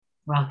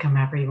Welcome,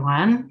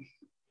 everyone.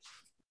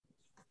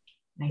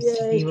 Nice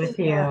to be with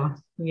you.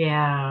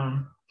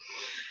 Yeah.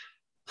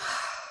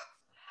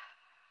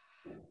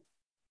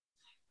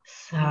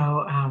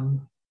 So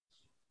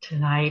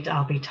tonight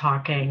I'll be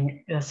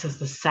talking, this is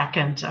the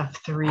second of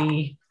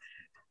three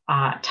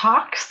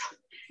talks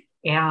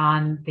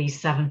on the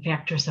 7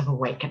 factors of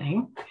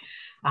awakening.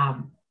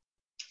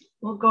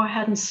 We'll go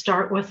ahead and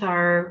start with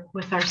our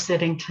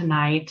sitting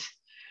tonight.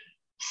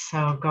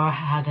 So go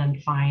ahead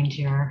and find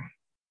your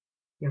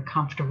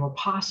comfortable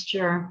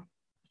posture.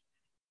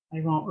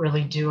 I won't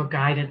really do a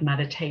guided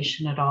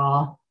meditation at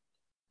all.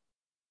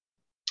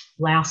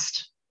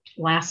 Last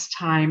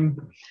time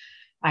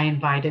I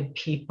invited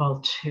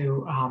people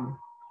to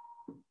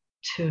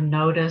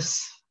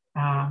notice,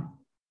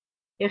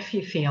 if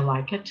you feel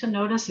like it, to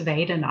notice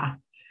Vedana.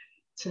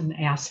 It's an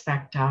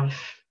aspect of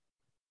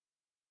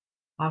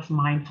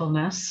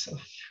mindfulness,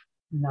 of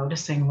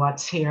noticing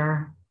what's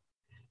here.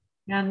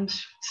 And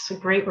it's a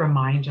great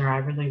reminder. I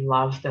really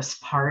love this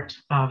part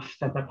of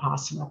the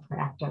Vipassana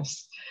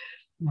practice,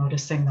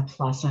 noticing the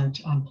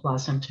pleasant,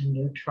 unpleasant, and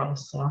neutral.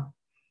 So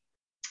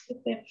if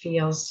it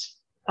feels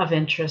of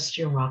interest,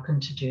 you're welcome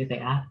to do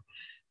that.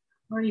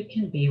 Or you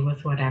can be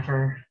with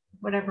whatever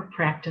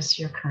practice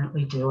you're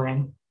currently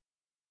doing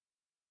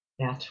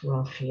that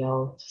will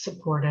feel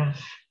supportive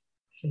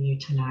for you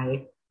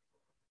tonight.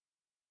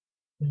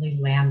 Really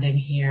landing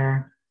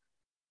here.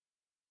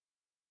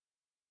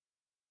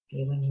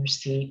 Feeling your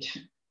seat,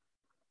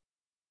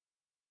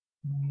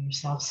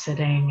 yourself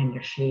sitting and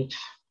your feet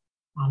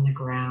on the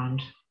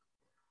ground.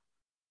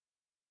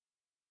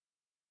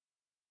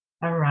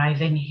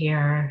 Arriving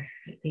here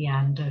at the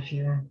end of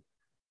your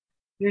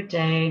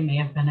day, may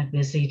have been a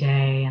busy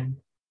day, and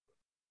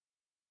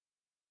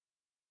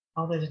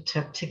all that it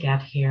took to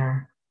get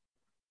here.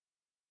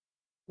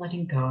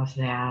 Letting go of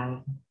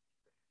that.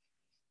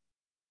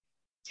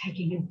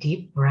 Taking a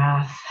deep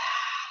breath,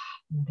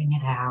 letting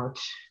it out.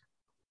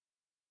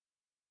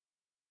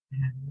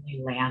 And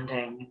really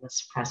landing in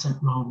this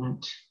present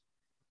moment.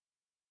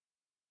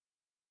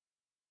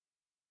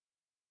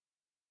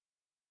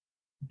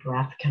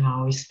 Breath can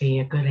always be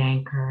a good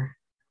anchor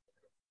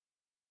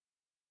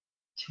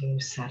to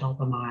settle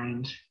the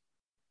mind.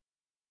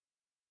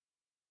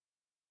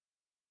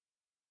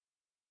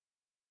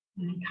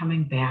 And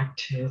coming back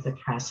to the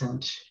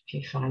present, if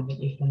you find that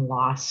you've been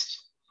lost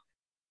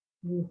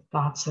in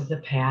thoughts of the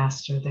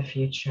past or the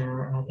future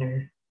or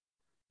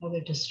other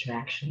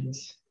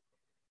distractions.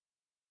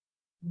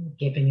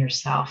 Giving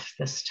yourself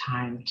this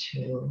time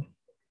to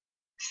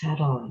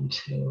settle and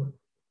to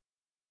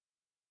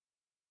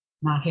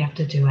not have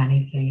to do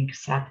anything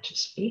except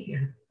just be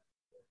here.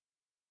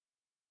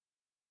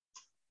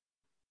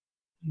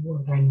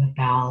 We'll ring the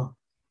bell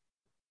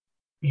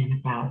in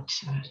about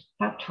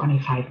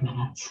 25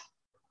 minutes.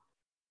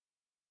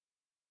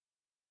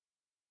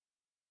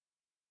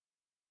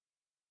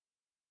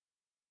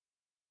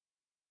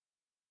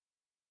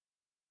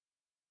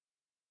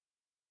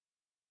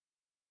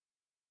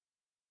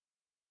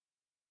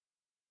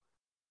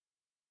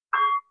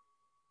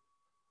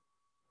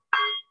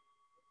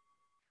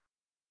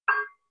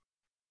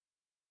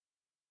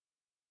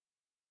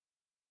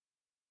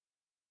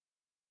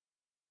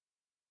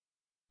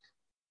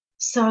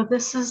 So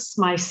this is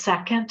my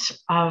second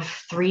of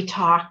 3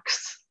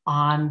 talks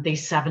on the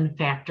 7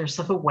 factors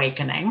of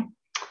awakening.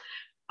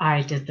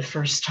 I did the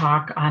first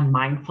talk on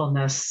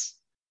mindfulness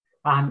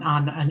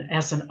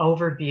as an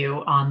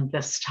overview on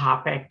this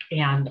topic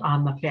and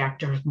on the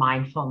factor of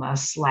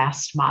mindfulness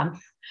last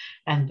month.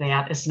 And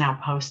that is now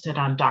posted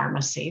on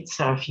Dharma Seed.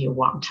 So if you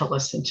want to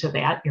listen to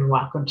that, you're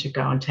welcome to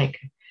go and take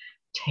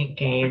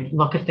a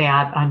look at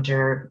that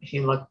under, if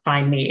you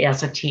find me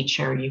as a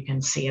teacher, you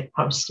can see it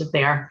posted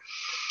there.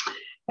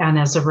 And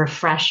as a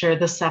refresher,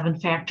 the 7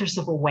 factors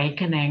of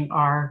awakening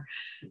are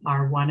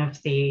one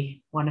of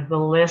the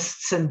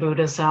lists in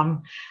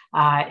Buddhism,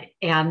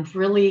 and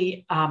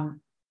really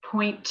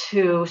point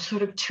to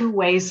sort of 2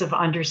 ways of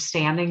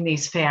understanding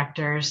these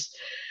factors.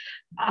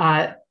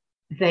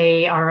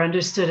 They are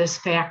understood as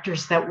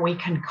factors that we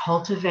can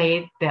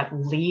cultivate that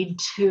lead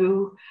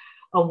to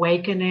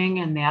awakening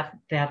and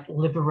that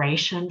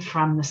liberation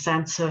from the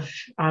sense of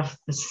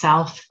the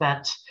self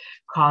that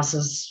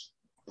causes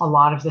a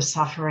lot of the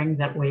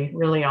suffering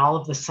all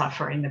of the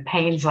suffering, the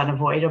pain's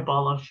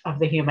unavoidable of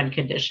the human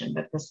condition,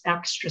 but this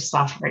extra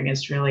suffering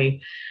is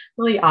really,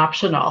 really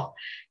optional.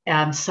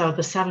 And so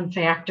the 7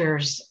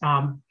 factors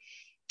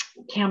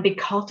can be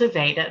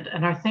cultivated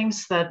and are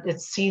things that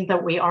it's seen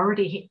that we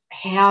already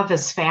have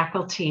as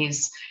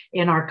faculties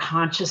in our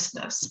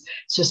consciousness.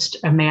 It's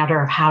just a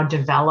matter of how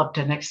developed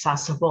and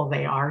accessible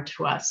they are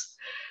to us.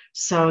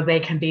 So they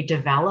can be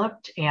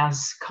developed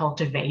as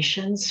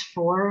cultivations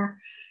for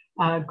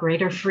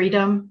greater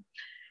freedom.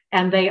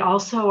 And they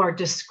also are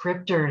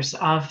descriptors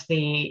of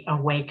the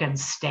awakened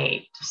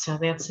state. So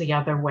that's the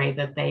other way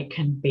that they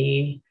can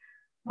be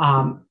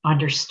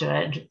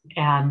understood.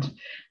 And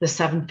the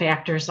 7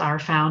 factors are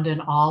found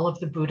in all of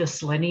the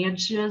Buddhist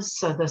lineages.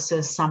 So this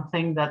is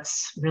something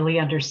that's really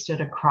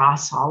understood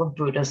across all of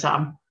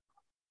Buddhism.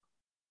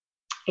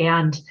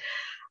 And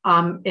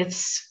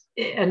it's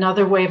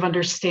another way of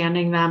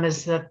understanding them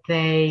is that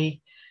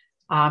they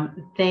are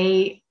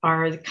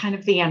kind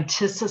of the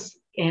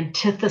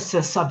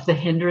antithesis of the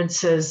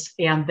hindrances,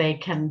 and they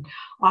can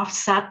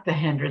offset the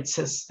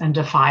hindrances and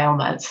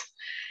defilements.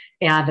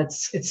 And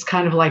it's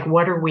kind of like,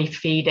 what are we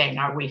feeding?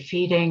 Are we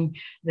feeding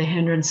the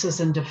hindrances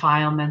and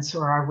defilements,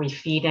 or are we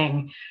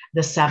feeding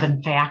the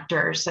seven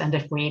factors? And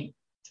if we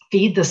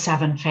feed the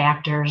seven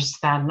factors,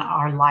 then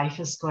our life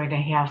is going to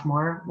have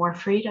more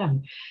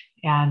freedom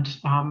and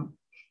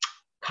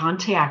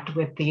contact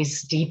with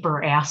these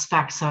deeper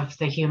aspects of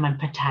the human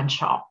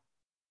potential.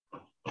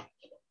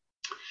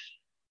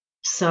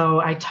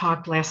 So I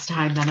talked last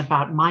time then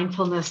about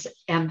mindfulness,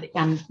 and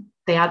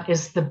that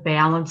is the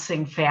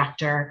balancing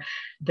factor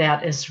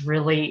that is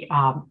really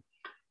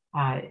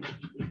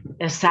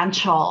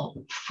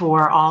essential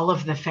for all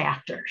of the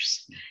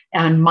factors.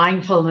 And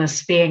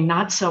mindfulness being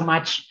not so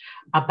much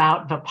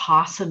about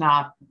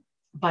vipassana,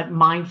 but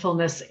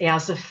mindfulness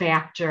as a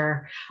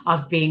factor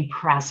of being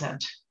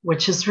present,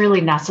 which is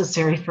really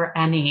necessary for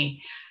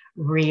any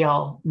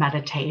real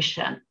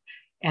meditation.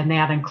 And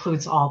that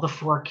includes all the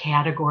four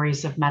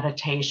categories of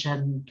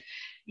meditation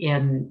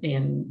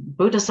in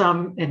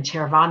Buddhism, in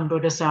Theravada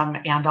Buddhism,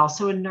 and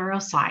also in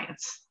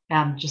neuroscience.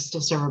 And just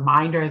as a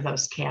reminder,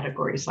 those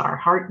categories are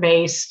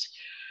heart-based,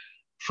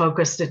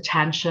 focused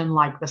attention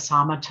like the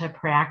samatha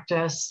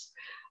practice,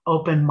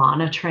 open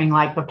monitoring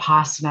like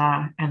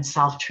vipassana, and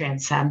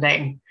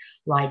self-transcending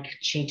like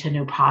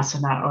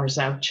Chittanupassana or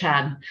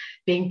Dzogchen.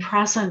 Being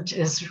present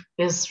is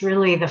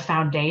really the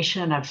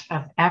foundation of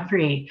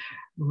every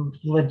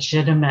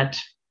legitimate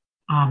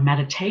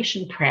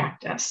meditation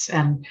practice,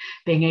 and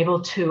being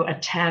able to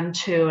attend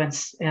to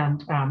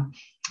and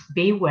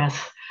be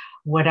with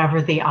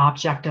whatever the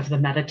object of the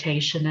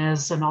meditation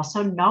is, and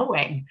also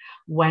knowing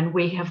when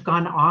we have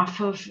gone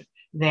off of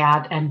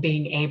that and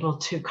being able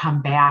to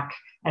come back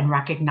and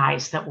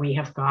recognize that we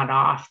have gone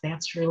off.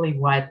 That's really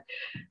what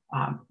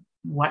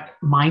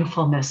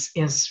mindfulness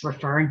is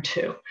referring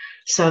to.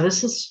 So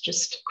this is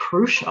just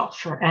crucial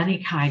for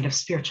any kind of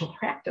spiritual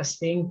practice,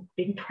 being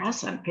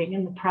present, being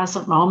in the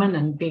present moment,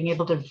 and being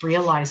able to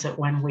realize it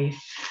when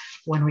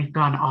we've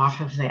gone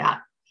off of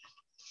that.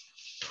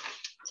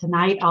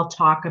 Tonight I'll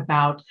talk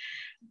about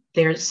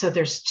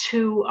there's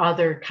two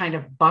other kind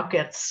of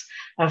buckets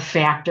of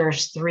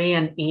factors, three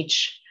in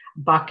each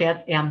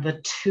bucket, and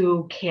the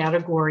two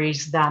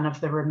categories then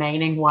of the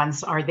remaining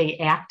ones are the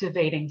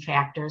activating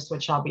factors,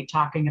 which I'll be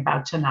talking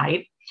about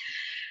tonight.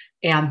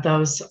 And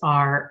those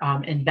are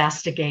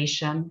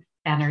investigation,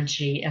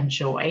 energy, and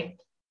joy.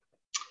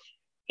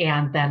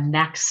 And then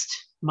next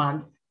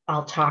month,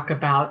 I'll talk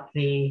about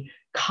the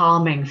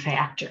calming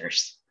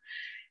factors.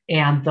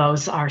 And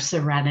those are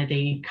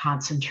serenity,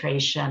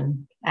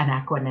 concentration,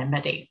 and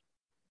equanimity.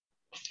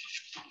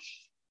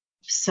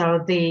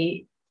 So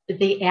the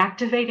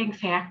activating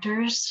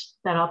factors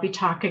that I'll be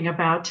talking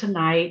about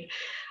tonight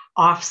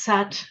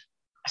offset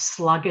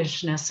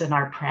sluggishness in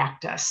our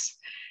practice,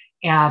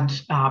 and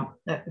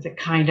the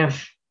kind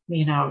of,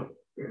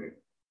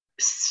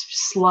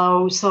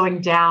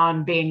 slowing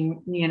down,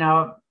 being,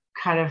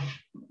 kind of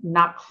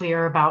not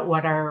clear about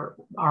what our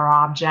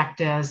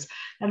object is.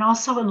 And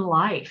also in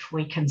life,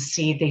 we can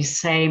see these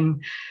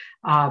same,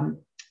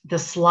 the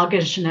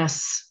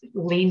sluggishness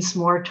leans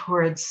more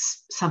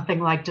towards something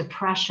like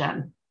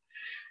depression.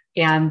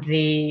 And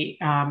the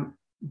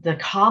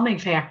calming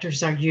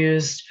factors are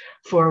used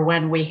for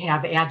when we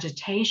have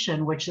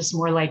agitation, which is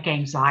more like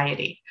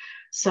anxiety.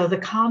 So the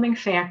calming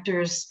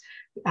factors,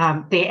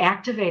 the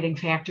activating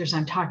factors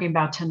I'm talking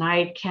about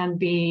tonight can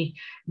be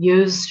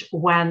used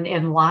when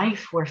in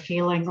life we're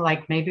feeling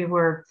like maybe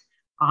we're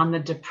on the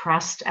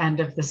depressed end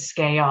of the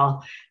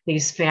scale.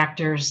 These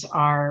factors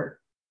are,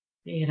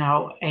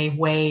 a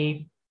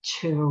way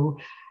to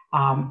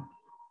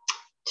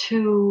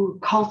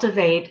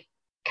cultivate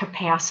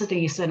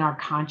capacities in our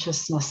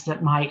consciousness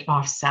that might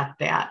offset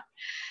that.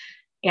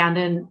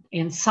 And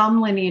in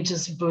some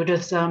lineages of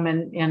Buddhism,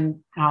 and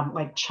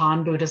like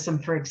Chan Buddhism,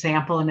 for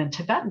example, and in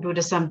Tibetan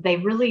Buddhism, they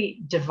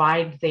really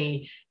divide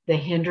the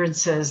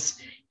hindrances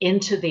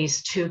into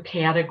these two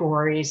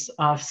categories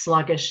of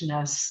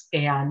sluggishness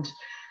and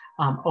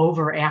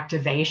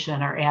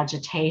overactivation or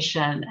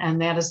agitation. And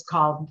that is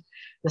called,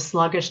 the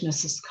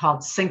sluggishness is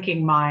called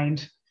sinking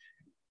mind,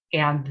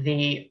 and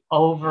the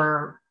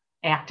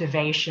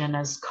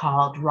overactivation is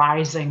called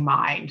rising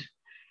mind.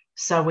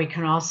 So we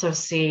can also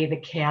see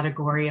the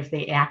category of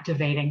the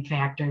activating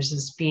factors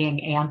as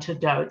being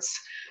antidotes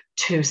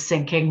to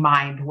sinking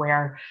mind,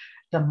 where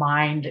the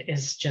mind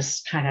is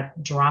just kind of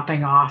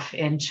dropping off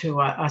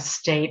into a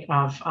state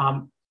of,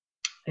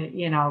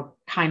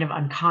 kind of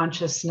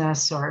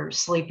unconsciousness or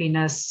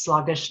sleepiness,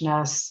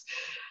 sluggishness,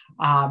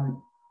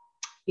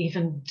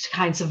 even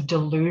kinds of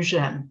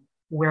delusion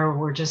where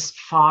we're just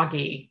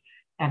foggy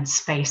and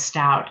spaced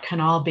out, can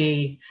all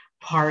be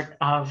part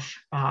of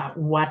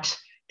what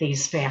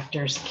these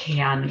factors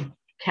can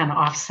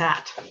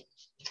offset.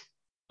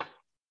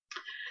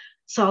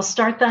 So I'll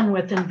start then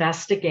with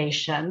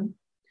investigation.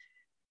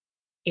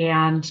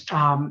 And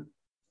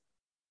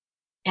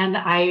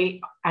I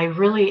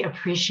really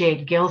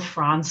appreciate Gil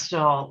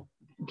Fronsdal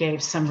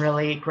gave some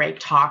really great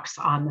talks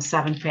on the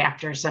 7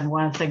 factors. And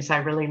one of the things I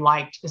really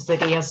liked is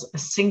that he has a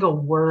single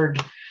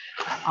word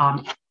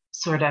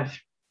sort of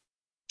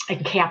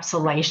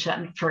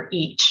encapsulation for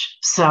each.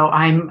 So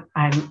I'm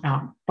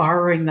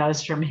borrowing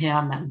those from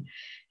him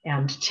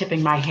and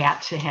tipping my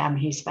hat to him.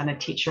 He's been a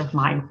teacher of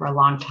mine for a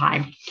long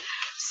time.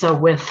 So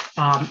with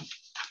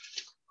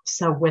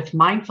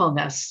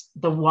mindfulness,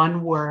 the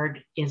one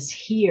word is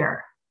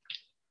here.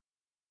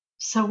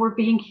 So we're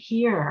being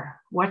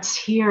here. What's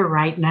here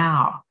right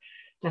now?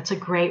 That's a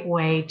great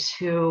way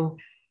to,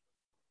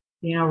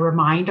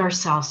 remind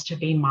ourselves to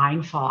be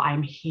mindful.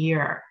 I'm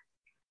here.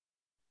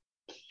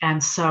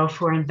 And so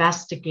for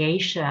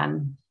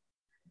investigation,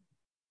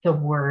 the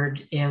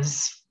word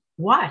is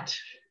what?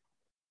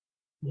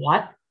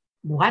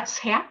 What's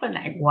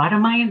happening? What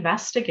am I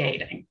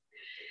investigating?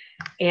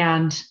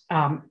 And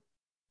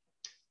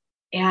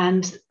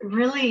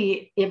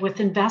really,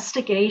 with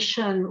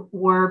investigation,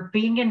 we're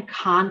being in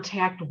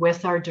contact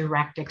with our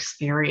direct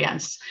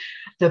experience.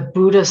 The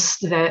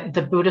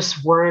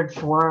Buddhist word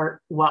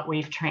for what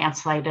we've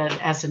translated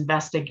as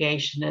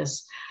investigation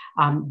is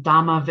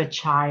dhamma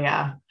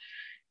vichaya.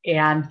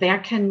 And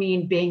that can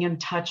mean being in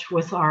touch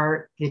with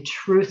the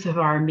truth of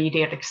our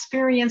immediate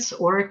experience,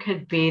 or it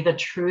could be the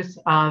truth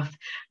of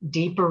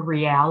deeper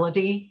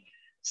reality.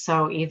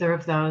 So either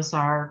of those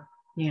are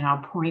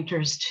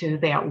pointers to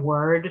that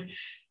word.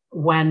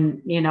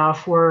 When,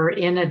 if we're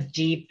in a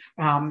deep,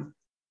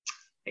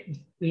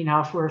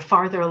 if we're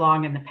farther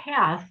along in the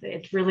path,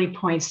 it really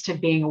points to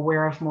being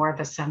aware of more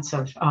of a sense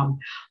of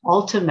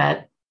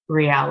ultimate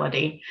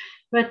reality.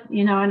 But,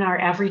 in our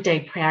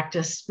everyday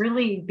practice,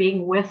 really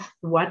being with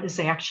what is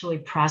actually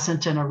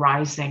present and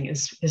arising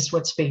is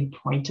what's being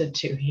pointed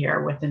to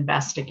here with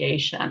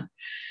investigation.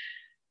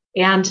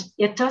 And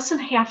it doesn't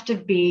have to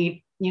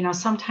be,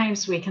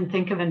 sometimes we can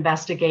think of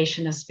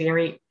investigation as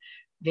very,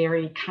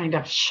 very kind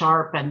of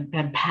sharp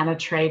and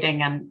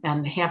penetrating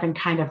and having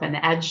kind of an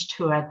edge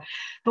to it.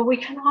 But we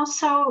can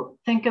also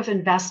think of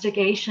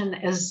investigation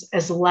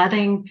as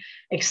letting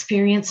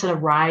experience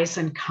arise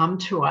and come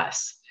to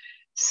us.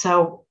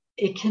 So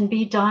it can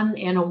be done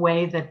in a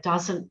way that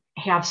doesn't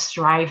have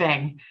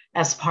striving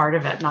as part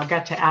of it. And I'll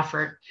get to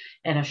effort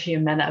in a few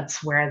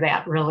minutes, where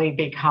that really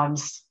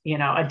becomes,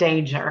 a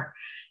danger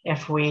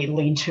if we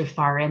lean too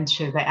far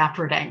into the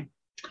efforting.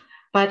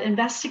 But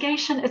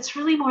investigation, it's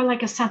really more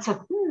like a sense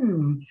of,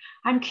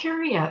 I'm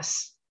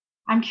curious.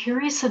 I'm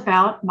curious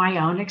about my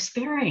own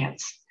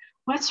experience.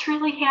 What's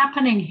really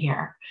happening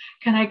here?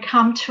 Can I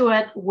come to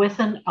it with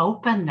an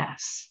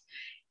openness?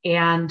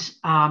 And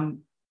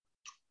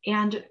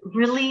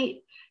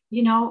really,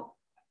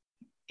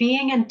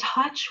 being in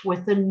touch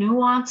with the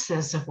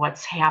nuances of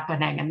what's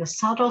happening and the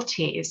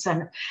subtleties,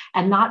 and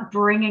not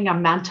bringing a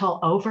mental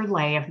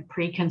overlay of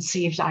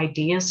preconceived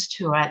ideas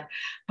to it,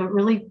 but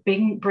really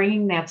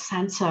bringing that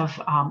sense of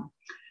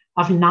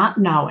not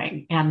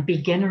knowing and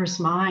beginner's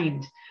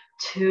mind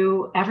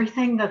to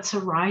everything that's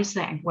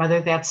arising,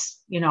 whether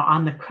that's,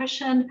 on the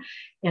cushion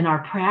in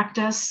our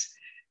practice.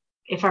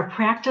 If our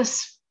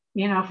practice,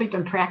 if we've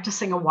been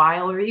practicing a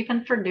while, or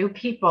even for new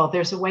people,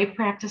 there's a way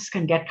practice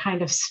can get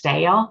kind of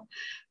stale,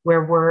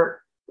 where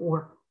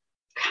we're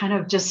kind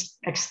of just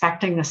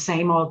expecting the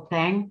same old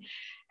thing.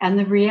 And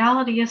the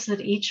reality is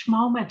that each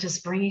moment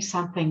is bringing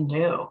something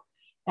new.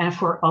 And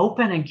if we're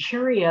open and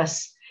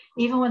curious,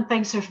 even when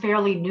things are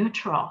fairly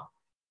neutral,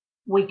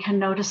 we can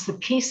notice the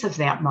peace of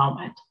that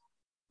moment,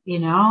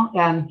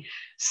 And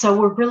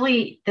so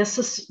this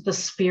is the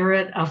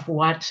spirit of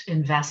what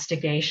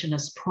investigation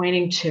is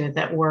pointing to,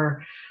 that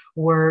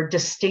we're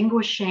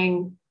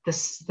distinguishing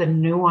the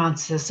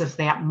nuances of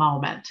that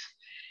moment,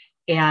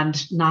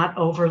 and not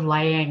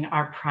overlaying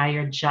our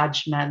prior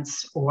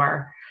judgments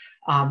or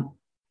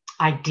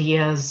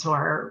ideas,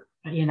 or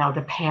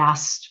the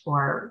past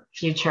or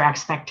future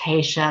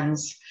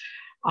expectations.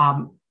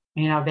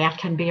 That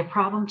can be a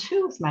problem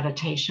too with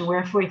meditation, where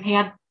if we've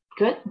had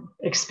good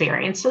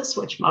experiences,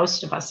 which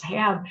most of us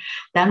have,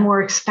 then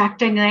we're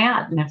expecting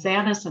that. And if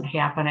that isn't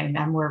happening,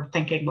 then we're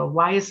thinking, well,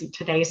 why isn't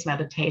today's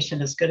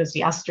meditation as good as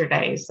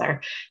yesterday's?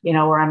 Or,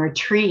 we're on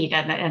retreat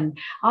and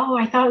oh,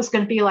 I thought it was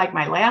going to be like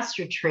my last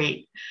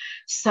retreat.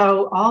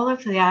 So all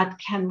of that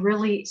can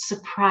really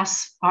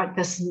suppress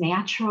this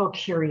natural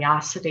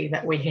curiosity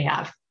that we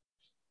have.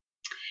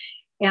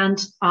 And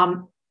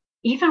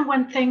even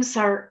when things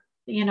are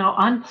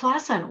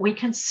unpleasant, we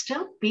can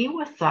still be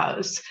with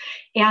those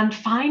and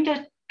find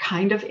it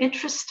kind of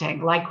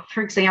interesting. Like,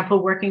 for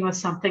example, working with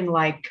something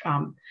like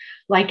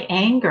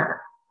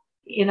anger,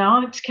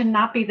 it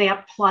cannot be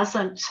that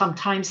pleasant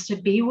sometimes to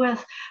be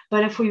with.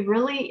 But if we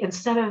really,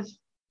 instead of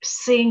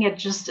seeing it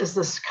just as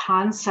this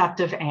concept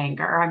of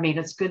anger,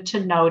 it's good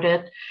to note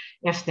it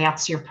if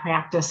that's your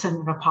practice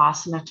in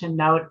Vipassana, to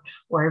note,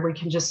 or we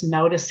can just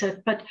notice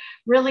it. But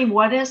really,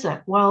 what is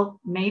it? Well,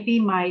 maybe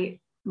my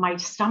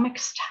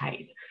stomach's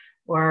tight,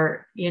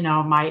 or,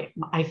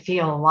 I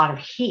feel a lot of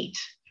heat,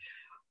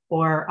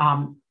 or,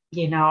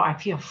 I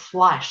feel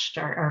flushed,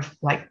 or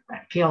like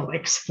I feel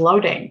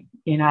exploding,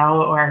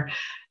 or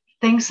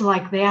things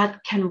like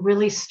that can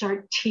really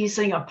start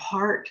teasing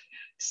apart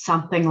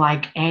something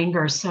like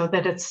anger so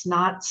that it's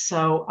not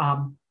so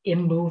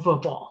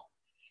immovable.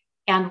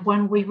 And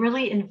when we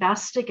really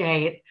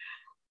investigate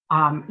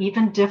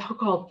even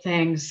difficult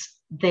things,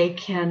 they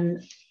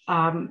can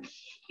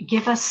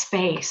give us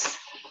space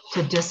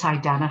to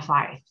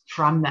disidentify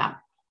from them.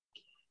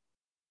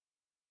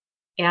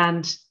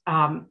 And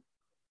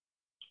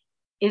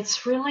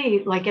it's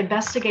really like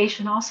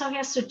investigation also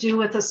has to do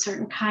with a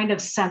certain kind of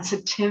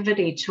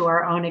sensitivity to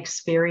our own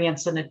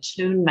experience and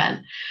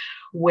attunement,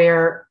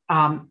 where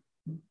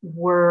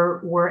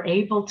we're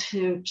able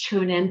to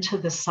tune into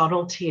the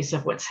subtleties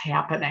of what's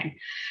happening.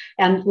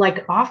 And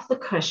like off the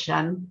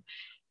cushion,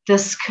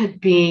 this could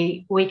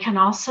be, we can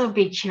also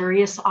be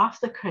curious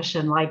off the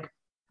cushion, like,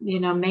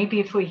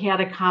 maybe if we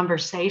had a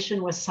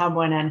conversation with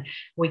someone and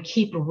we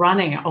keep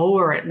running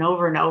over it and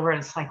over and over,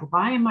 it's like,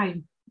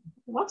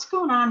 what's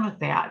going on with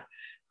that?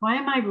 Why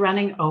am I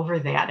running over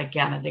that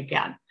again and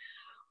again?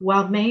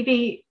 Well,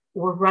 maybe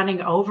we're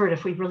running over it.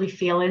 If we really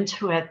feel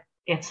into it,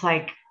 it's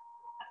like,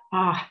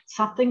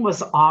 something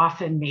was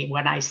off in me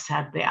when I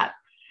said that.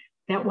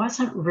 That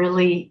wasn't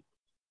really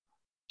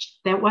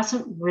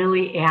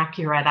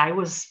accurate. I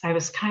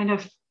was kind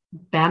of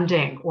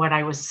bending what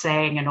I was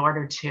saying in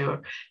order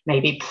to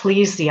maybe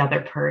please the other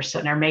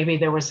person, or maybe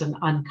there was an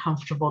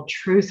uncomfortable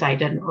truth I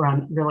didn't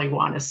really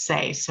want to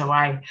say. So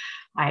I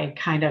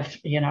kind of,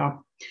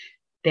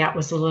 that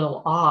was a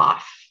little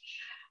off.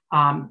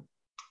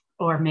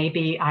 Or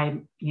maybe I,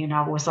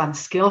 was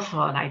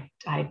unskillful and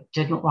I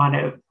didn't want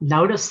to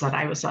notice that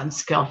I was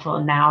unskillful.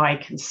 And now I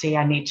can see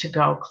I need to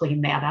go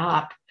clean that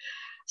up.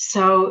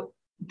 So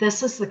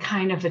this is the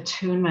kind of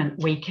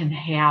attunement we can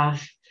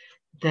have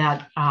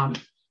that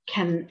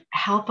can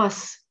help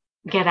us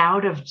get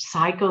out of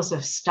cycles of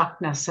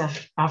stuckness,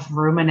 of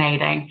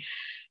ruminating,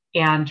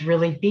 and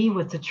really be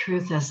with the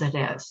truth as it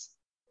is.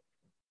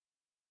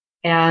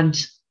 And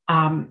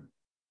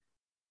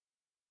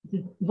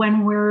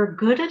when we're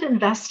good at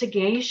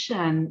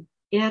investigation,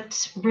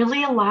 it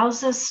really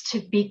allows us to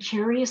be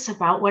curious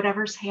about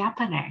whatever's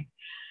happening,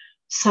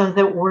 so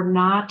that we're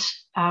not,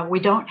 we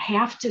don't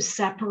have to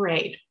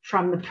separate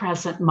from the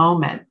present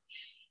moment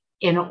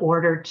in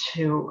order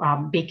to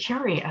be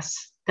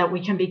curious, that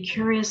we can be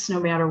curious no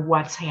matter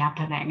what's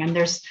happening. And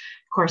there's,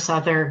 of course,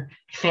 other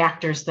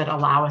factors that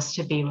allow us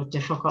to be with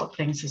difficult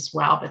things as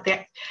well,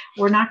 but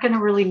we're not going to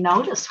really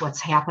notice what's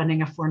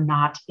happening if we're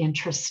not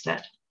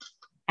interested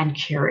and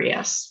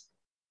curious.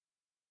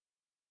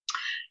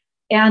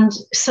 And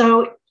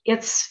so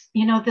it's,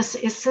 this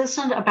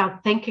isn't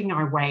about thinking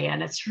our way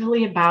in. It's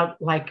really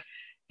about, like,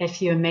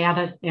 if you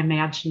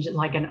imagine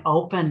like an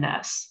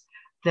openness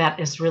that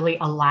is really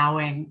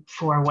allowing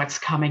for what's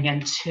coming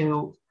in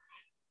to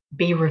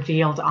be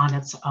revealed on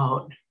its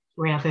own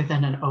rather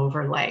than an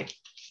overlay.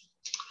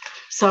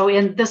 So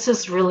this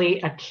is really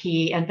a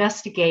key.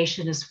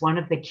 Investigation is one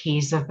of the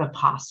keys of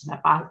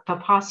Vipassana.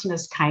 Vipassana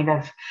is kind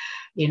of,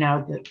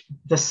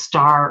 the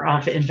star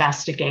of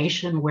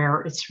investigation,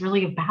 where it's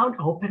really about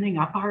opening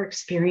up our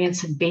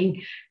experience and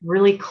being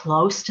really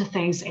close to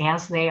things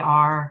as they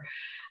are,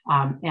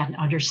 and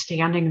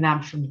understanding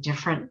them from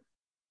different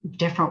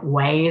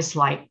ways,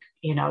 like,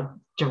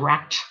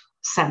 direct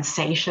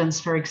sensations,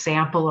 for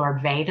example,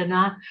 or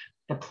Vedana,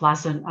 the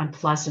pleasant,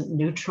 unpleasant,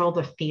 neutral,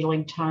 the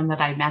feeling tone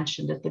that I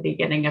mentioned at the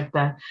beginning of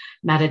the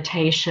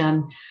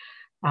meditation.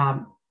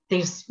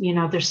 There's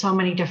so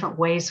many different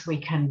ways we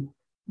can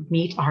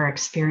meet our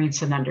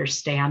experience and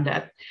understand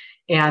it.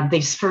 And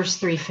these first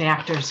three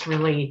factors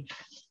really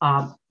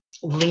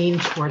lean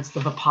towards the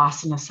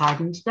Vipassana side,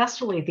 and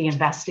especially the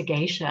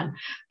investigation.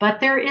 But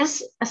there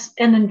is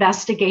an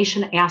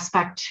investigation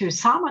aspect to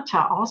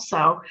samatha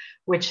also,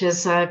 which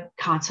is a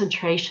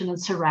concentration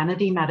and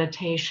serenity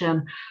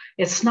meditation.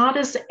 It's not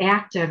as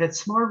active,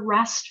 it's more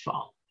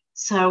restful.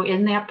 So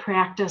in that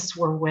practice,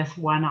 we're with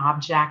one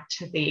object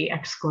to the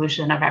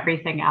exclusion of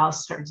everything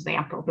else, for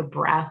example, the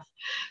breath.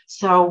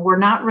 So we're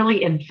not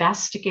really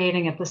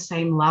investigating at the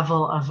same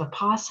level of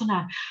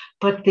Vipassana,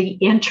 but the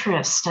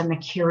interest and the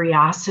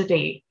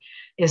curiosity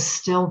is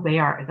still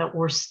there, that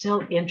we're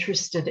still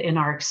interested in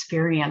our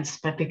experience,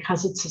 but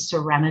because it's a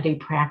serenity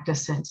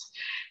practice,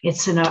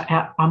 it's in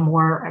a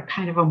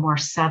more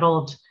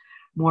settled,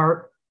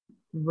 more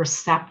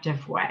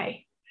receptive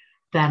way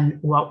than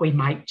what we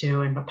might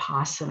do in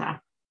Vipassana.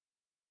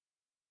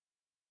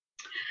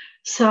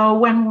 So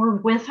when we're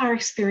with our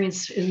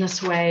experience in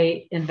this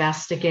way,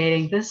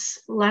 investigating, this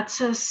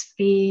lets us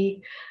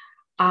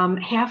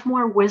have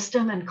more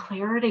wisdom and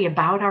clarity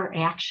about our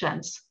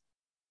actions.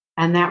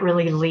 And that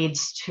really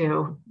leads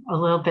to a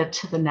little bit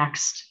to the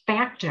next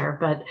factor.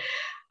 But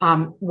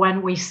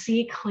when we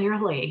see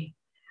clearly,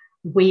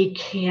 we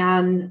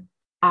can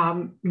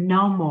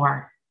know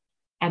more.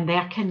 And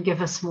that can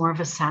give us more of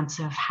a sense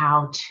of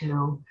how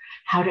to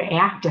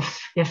act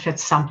if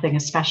it's something,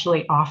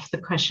 especially off the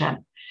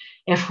cushion.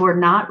 If we're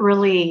not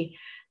really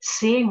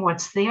seeing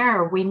what's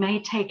there, we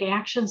may take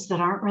actions that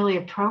aren't really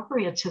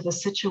appropriate to the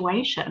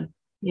situation.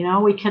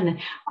 We can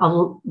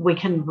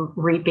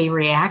be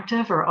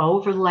reactive or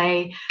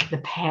overlay the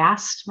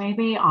past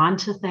maybe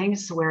onto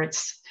things where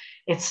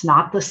it's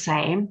not the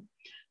same,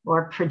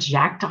 or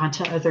project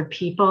onto other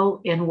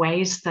people in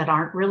ways that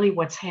aren't really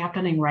what's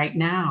happening right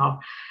now.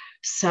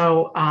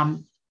 So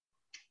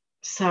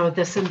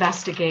this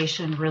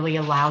investigation really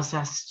allows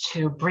us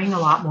to bring a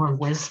lot more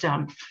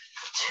wisdom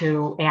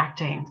to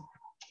acting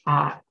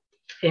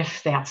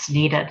if that's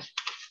needed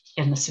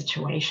in the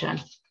situation.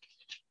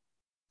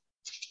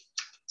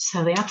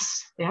 So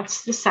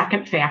that's the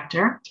second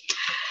factor.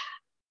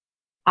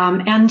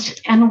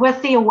 And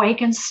with the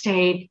awakened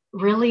state,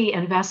 really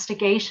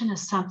investigation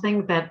is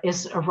something that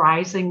is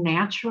arising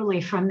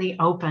naturally from the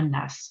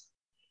openness.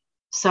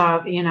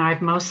 So,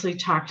 I've mostly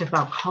talked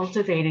about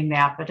cultivating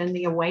that, but in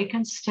the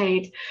awakened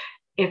state,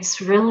 it's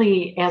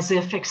really as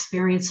if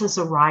experience is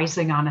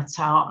arising on its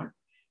own.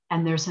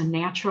 And there's a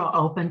natural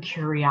open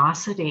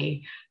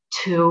curiosity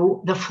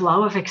to the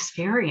flow of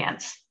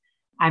experience.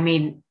 I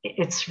mean,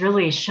 it's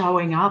really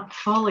showing up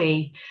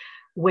fully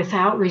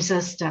without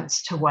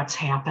resistance to what's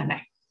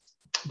happening.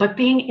 But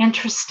being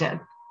interested,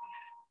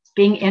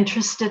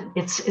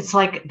 it's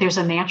like there's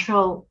a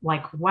natural,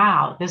 like,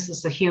 wow, this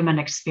is the human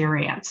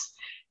experience.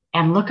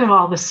 And look at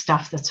all the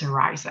stuff that's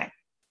arising.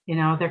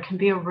 There can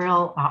be a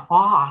real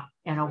awe,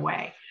 in a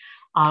way,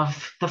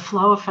 of the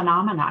flow of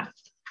phenomenon.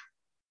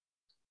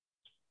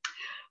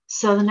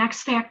 So the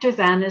next factor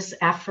then is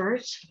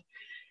effort.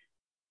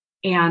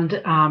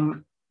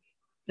 And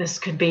this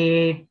could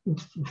be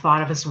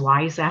thought of as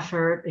wise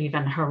effort,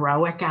 even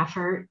heroic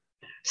effort.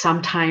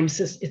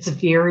 Sometimes it's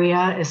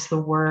virya is the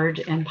word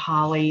in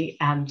Pali,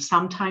 and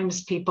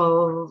sometimes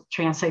people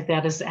translate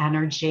that as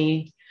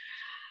energy.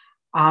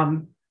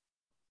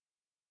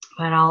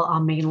 But I'll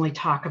mainly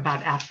talk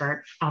about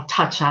effort. I'll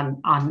touch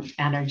on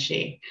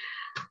energy.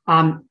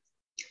 Now,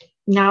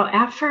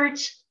 effort,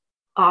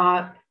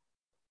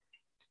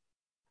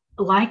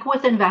 like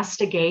with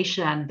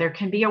investigation, there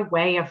can be a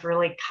way of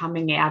really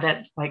coming at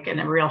it like in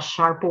a real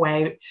sharp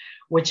way,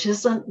 which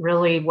isn't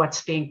really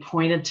what's being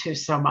pointed to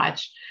so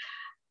much.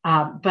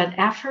 But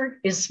effort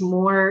is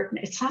more,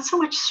 it's not so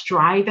much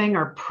striving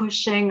or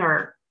pushing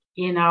or,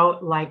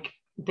 like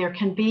there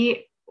can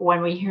be,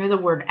 when we hear the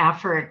word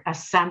effort, a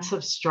sense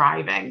of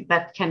striving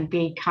that can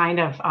be kind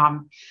of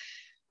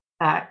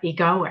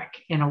egoic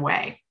in a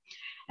way.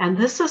 And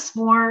this is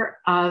more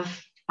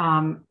of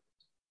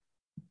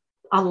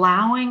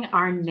allowing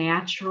our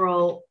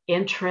natural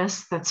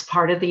interest that's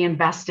part of the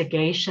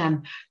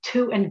investigation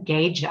to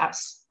engage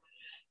us.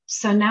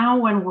 So now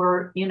when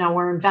we're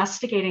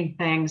investigating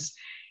things,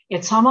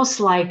 it's almost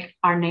like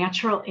our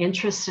natural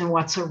interest in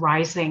what's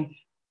arising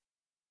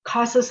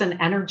causes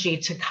an energy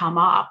to come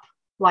up.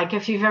 Like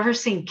if you've ever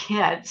seen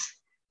kids,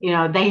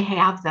 they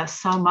have this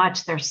so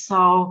much. They're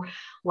so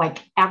like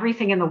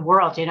everything in the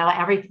world, they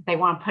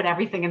want to put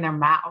everything in their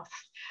mouth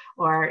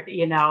or,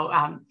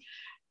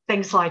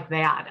 things like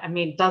that. I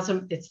mean, that's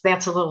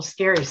a little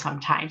scary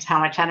sometimes how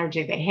much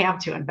energy they have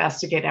to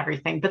investigate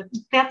everything, but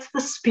that's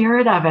the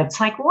spirit of it. It's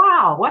like,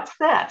 wow, what's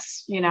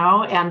this?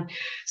 And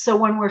so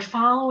when we're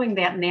following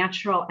that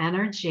natural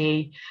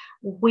energy,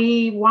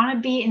 we want to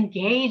be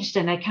engaged,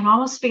 and it can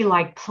almost be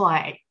like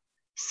play.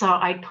 So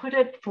I put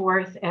it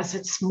forth as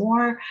it's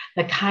more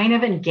the kind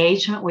of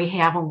engagement we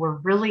have when we're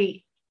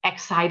really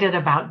excited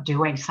about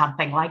doing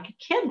something, like a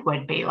kid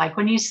would be. Like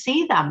when you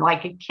see them,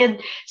 like a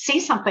kid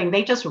sees something,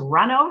 they just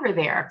run over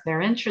there if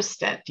they're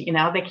interested.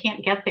 They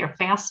can't get there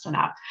fast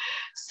enough.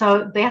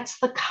 So that's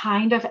the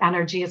kind of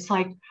energy. It's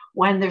like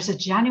when there's a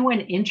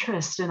genuine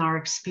interest in our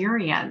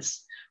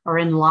experience or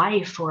in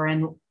life or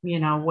in,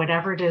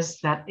 whatever it is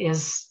that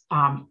is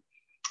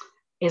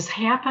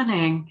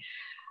happening,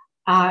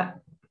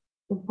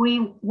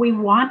 we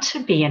want to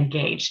be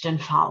engaged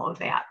and follow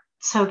that.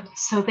 So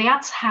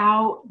that's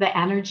how the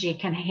energy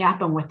can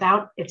happen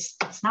without, it's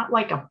not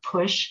like a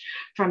push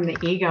from the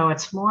ego.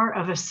 It's more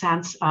of a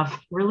sense of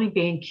really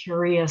being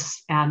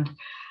curious and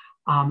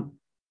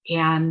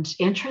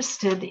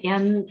interested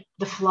in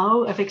the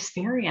flow of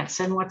experience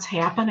and what's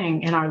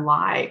happening in our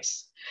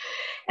lives.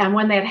 And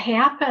when that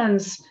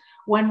happens,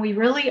 when we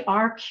really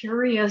are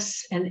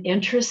curious and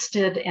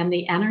interested in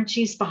the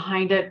energies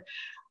behind it,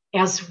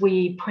 as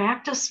we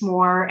practice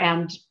more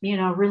and,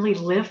 really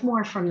live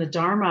more from the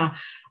Dharma,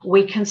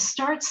 we can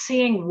start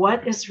seeing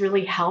what is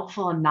really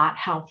helpful and not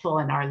helpful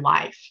in our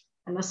life.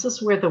 And this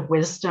is where the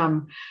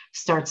wisdom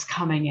starts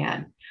coming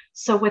in.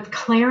 So with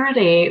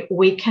clarity,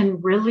 we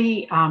can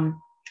really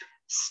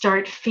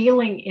start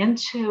feeling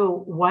into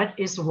what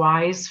is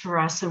wise for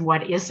us and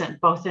what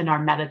isn't, both in our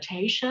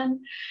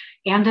meditation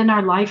and in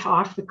our life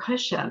off the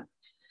cushion.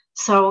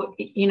 So,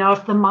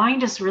 if the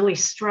mind is really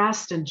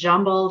stressed and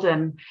jumbled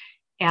and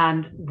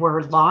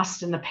we're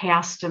lost in the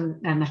past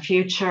and the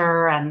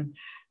future and,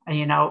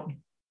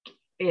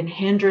 in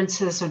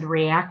hindrances and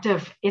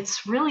reactive,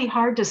 it's really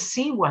hard to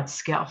see what's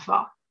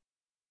skillful.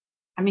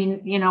 I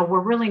mean,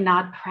 we're really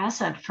not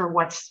present for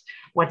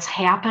what's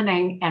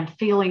happening and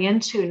feeling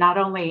into not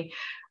only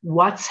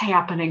what's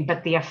happening,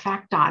 but the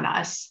effect on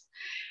us.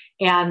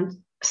 And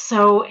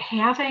so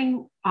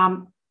having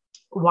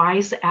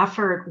wise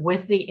effort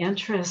with the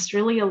interest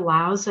really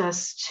allows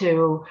us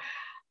to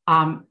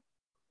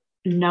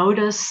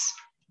notice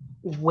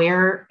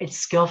where it's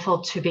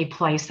skillful to be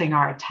placing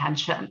our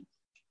attention.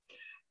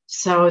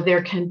 So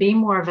there can be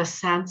more of a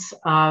sense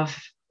of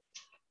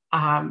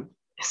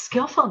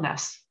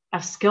skillfulness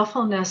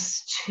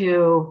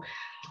to,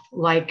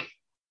 like,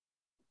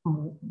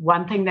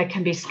 one thing that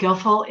can be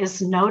skillful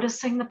is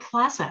noticing the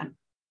pleasant.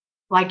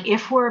 Like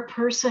if we're a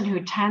person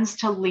who tends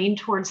to lean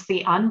towards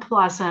the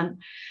unpleasant,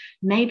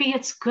 maybe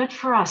it's good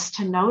for us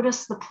to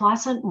notice the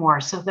pleasant more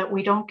so that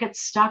we don't get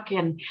stuck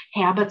in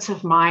habits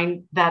of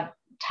mind that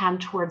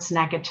tend towards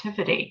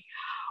negativity.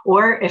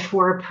 Or if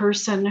we're a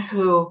person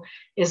who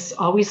is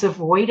always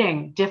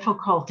avoiding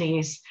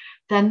difficulties,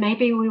 then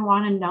maybe we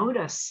want to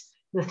notice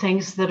the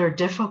things that are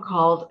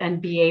difficult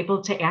and be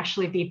able to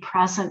actually be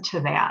present to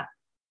that.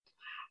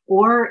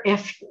 Or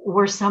if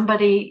we're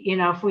somebody,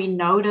 if we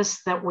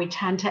notice that we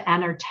tend to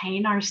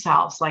entertain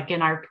ourselves, like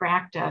in our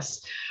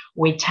practice,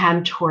 we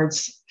tend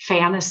towards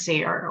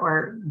fantasy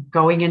or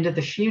going into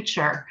the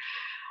future,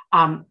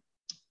 and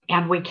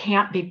we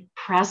can't be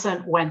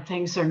present when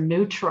things are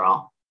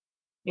neutral.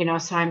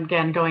 So I'm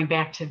again going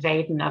back to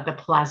Vedana, the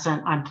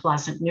pleasant,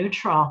 unpleasant,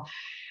 neutral.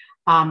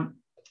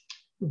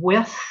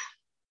 With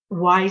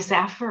wise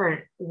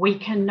effort, we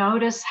can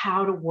notice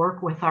how to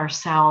work with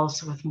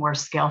ourselves with more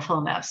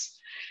skillfulness.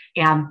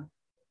 And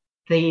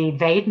the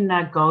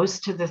Vedana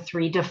goes to the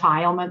 3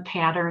 defilement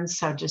patterns.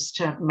 So just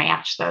to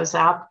match those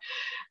up,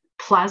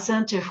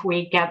 pleasant, if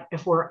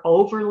we're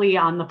overly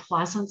on the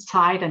pleasant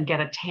side and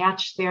get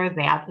attached there,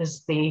 that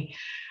is the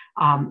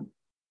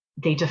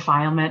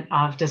defilement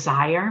of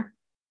desire.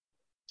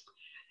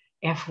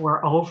 If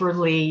we're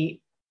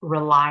overly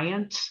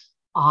reliant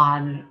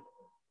on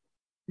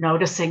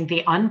noticing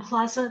the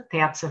unpleasant,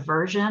 that's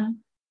aversion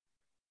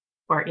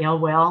or ill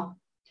will.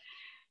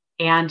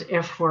 And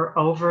if we're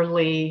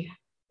overly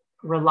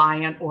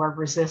reliant or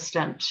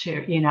resistant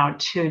to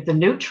the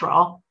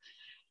neutral,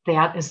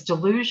 that is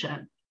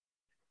delusion.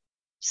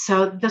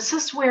 So this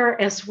is where,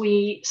 as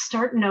we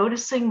start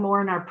noticing more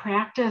in our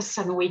practice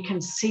and we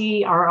can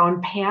see our own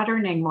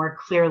patterning more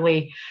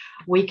clearly,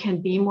 we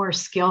can be more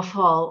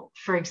skillful.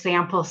 For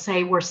example,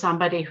 say we're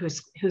somebody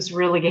who's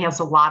really has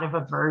a lot of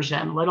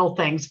aversion, little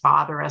things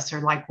bother us, or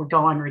like we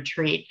go on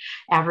retreat.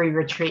 Every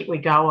retreat we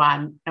go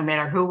on, no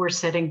matter who we're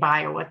sitting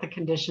by or what the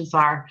conditions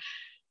are,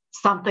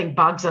 something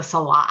bugs us a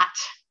lot,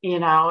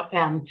 and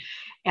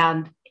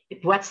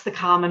what's the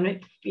common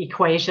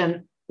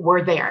equation?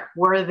 We're there.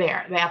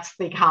 That's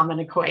the common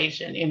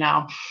equation,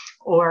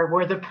 or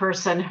we're the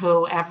person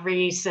who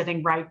every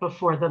sitting right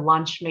before the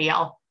lunch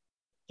meal,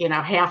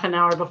 half an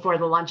hour before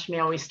the lunch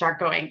meal, we start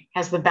going,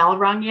 has the bell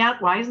rung yet?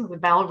 Why isn't the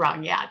bell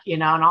rung yet?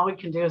 And all we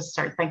can do is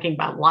start thinking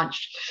about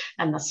lunch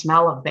and the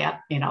smell of that,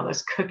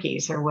 those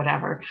cookies or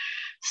whatever.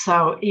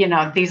 So,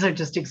 these are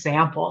just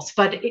examples.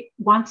 But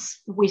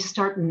once we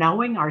start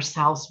knowing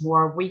ourselves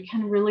more, we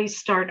can really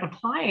start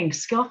applying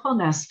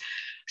skillfulness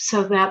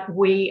so that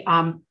we,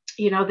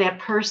 that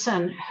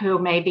person who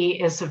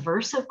maybe is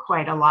aversive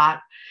quite a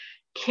lot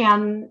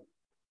can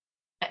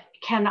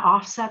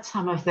offset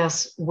some of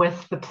this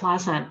with the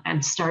pleasant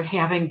and start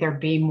having there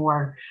be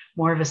more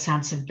of a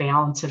sense of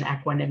balance and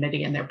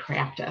equanimity in their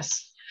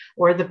practice.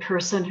 Or the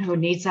person who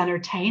needs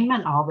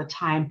entertainment all the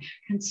time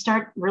can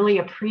start really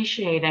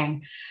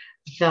appreciating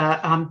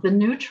the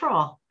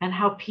neutral and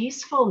how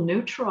peaceful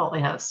neutral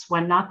is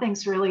when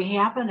nothing's really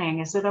happening.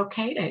 Is it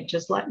okay to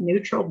just let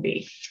neutral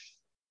be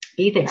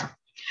there?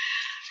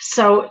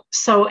 So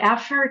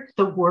effort,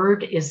 the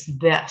word is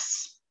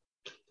this.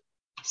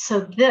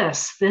 So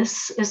this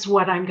is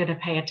what I'm going to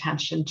pay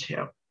attention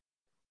to.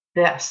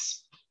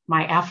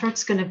 My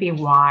effort's going to be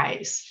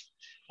wise.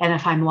 And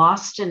if I'm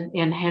lost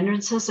in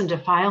hindrances and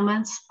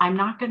defilements, I'm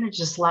not going to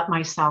just let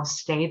myself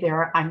stay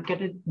there. I'm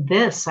going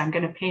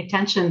to pay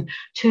attention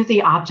to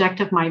the object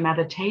of my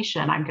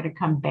meditation. I'm going to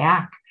come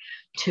back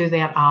to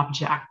that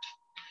object.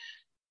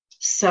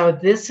 So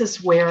this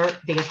is where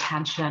the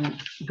attention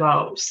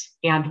goes.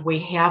 And we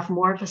have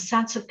more of a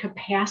sense of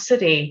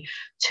capacity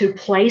to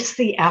place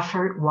the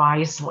effort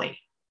wisely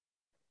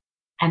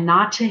and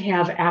not to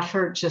have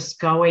effort just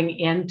going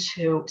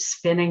into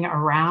spinning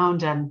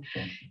around and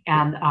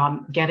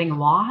getting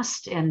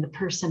lost in the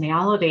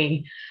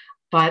personality,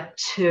 but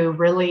to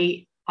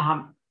really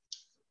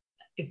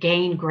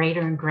gain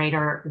greater and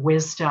greater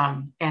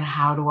wisdom in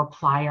how to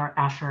apply our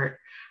effort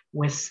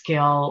with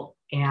skill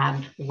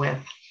and with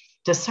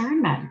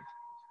discernment.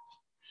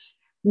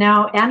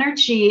 Now,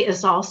 energy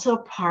is also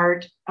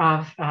part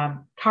of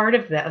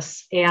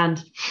this,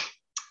 and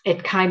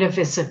it kind of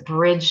is a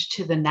bridge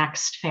to the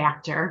next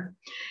factor.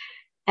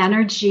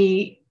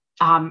 Energy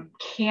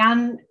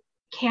can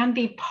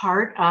be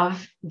part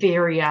of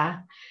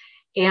virya,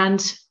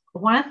 and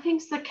one of the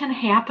things that can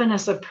happen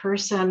as a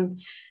person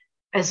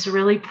is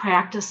really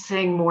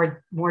practicing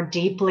more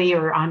deeply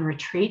or on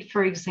retreat,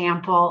 for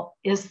example,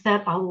 is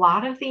that a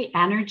lot of the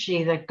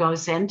energy that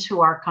goes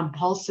into our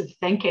compulsive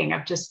thinking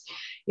of just,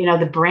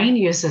 the brain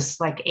uses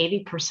like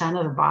 80%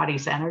 of the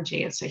body's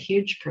energy. It's a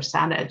huge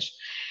percentage.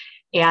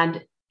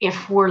 And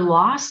if we're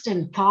lost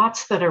in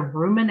thoughts that are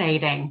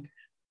ruminating,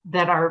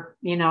 that are,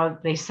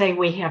 they say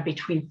we have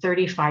between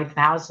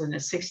 35,000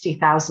 and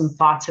 60,000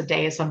 thoughts a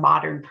day as a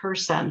modern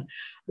person,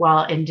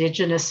 while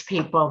indigenous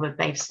people that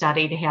they've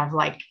studied have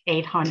like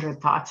 800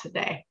 thoughts a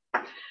day.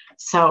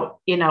 So,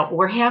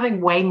 we're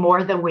having way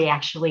more than we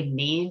actually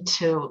need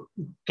to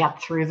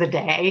get through the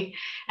day.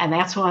 And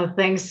that's one of the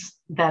things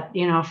that,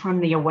 from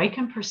the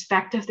awakened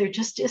perspective, there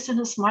just isn't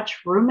as much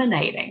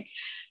ruminating.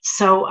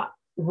 So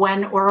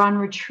when we're on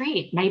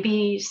retreat,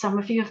 maybe some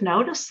of you have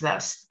noticed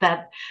this,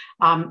 that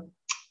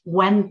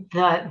when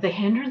the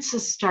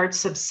hindrances start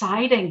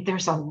subsiding,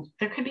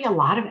 there could be a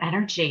lot of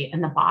energy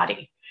in the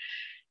body.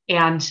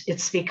 And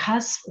it's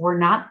because we're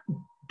not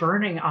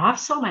burning off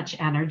so much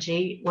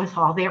energy with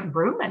all that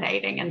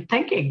ruminating and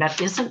thinking that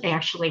isn't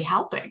actually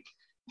helping.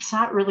 It's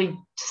not really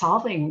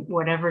solving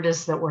whatever it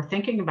is that we're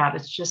thinking about.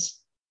 It's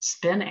just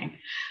spinning.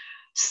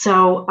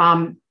 So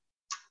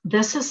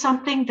this is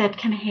something that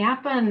can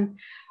happen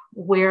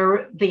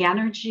where the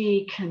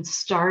energy can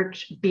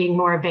start being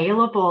more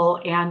available,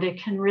 and it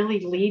can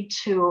really lead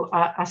to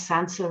a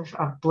sense of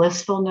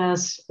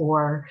blissfulness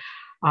or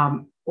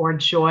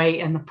joy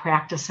in the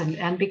practice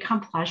and become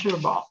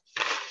pleasurable.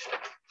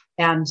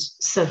 And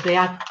so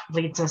that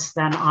leads us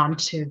then on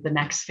to the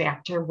next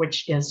factor,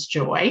 which is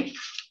joy.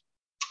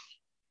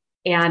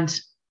 And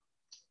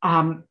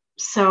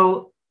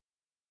so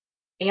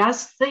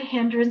as the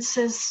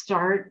hindrances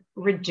start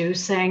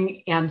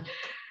reducing, and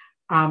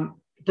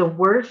the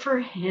word for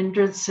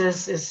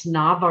hindrances is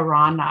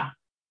navarana,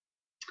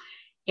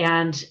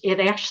 and it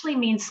actually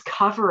means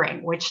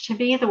covering, which to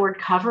me, the word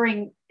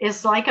covering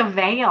is like a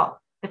veil.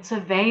 It's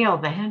a veil.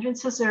 The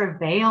hindrances are a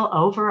veil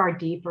over our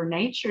deeper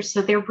nature.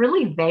 So they're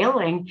really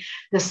veiling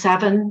the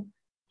 7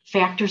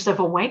 factors of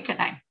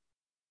awakening.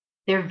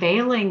 They're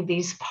veiling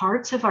these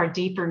parts of our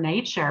deeper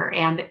nature.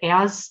 And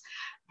as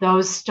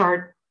those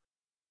start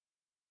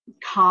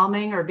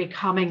calming or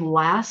becoming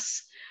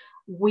less,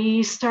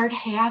 we start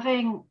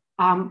having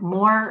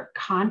more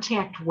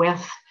contact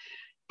with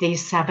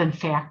these 7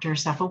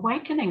 factors of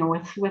awakening,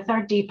 with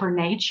our deeper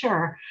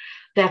nature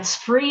that's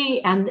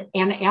free. And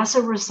as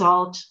a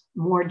result,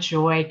 more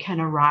joy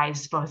can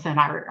arise both in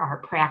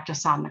our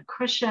practice on the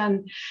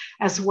cushion,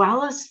 as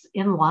well as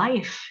in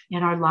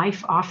our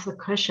life off the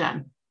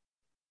cushion.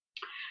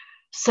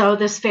 So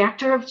this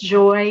factor of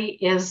joy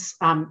is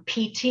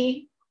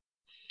piti.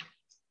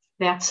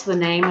 That's the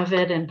name of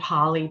it in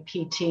Pali,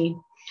 piti.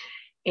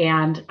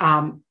 And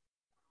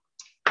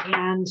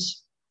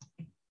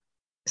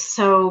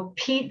so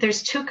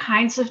there's 2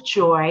 kinds of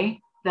joy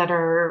that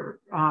are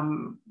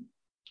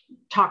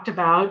talked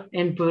about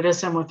in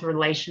Buddhism with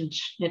relation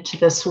to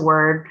this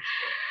word.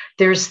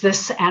 There's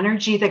this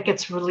energy that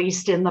gets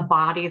released in the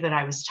body that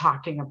I was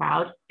talking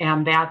about,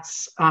 and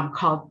that's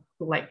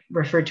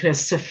referred to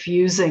as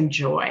suffusing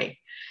joy.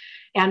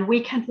 And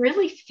we can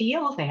really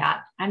feel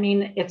that. I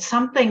mean, it's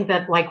something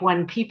that, like,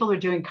 when people are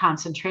doing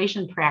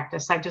concentration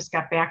practice, I just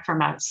got back from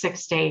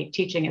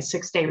teaching a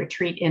 6-day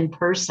retreat in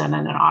person.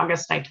 And in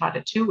August, I taught a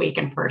 2-week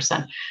in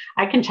person.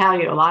 I can tell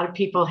you a lot of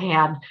people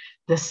had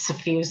this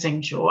suffusing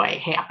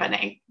joy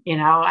happening.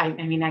 I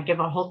mean, I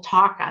give a whole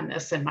talk on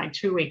this in my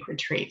 2-week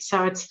retreat.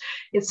 So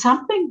it's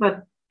something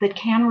that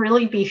can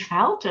really be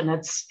felt. And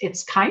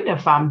it's kind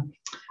of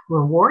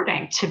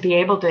rewarding to be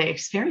able to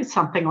experience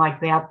something like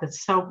that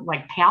that's so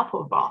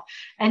palpable.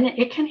 And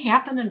it can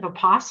happen in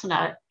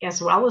Vipassana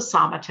as well as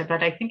Samatha,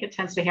 but I think it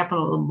tends to happen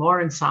a little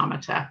more in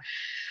Samatha.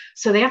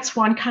 So that's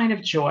one kind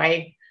of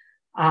joy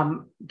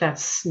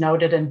that's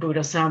noted in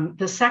Buddhism.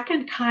 The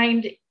second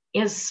kind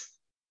is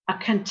a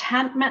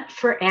contentment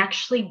for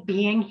actually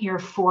being here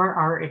for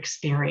our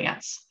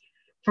experience,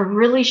 for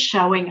really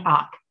showing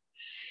up,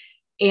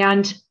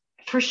 and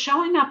for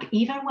showing up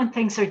even when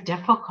things are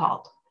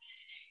difficult.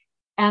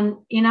 And,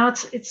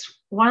 it's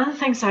one of the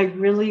things I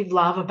really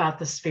love about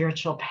the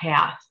spiritual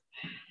path,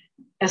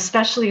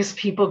 especially as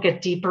people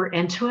get deeper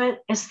into it,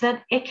 is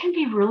that it can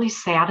be really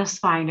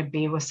satisfying to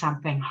be with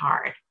something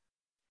hard.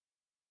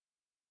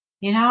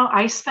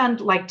 I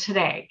spend, like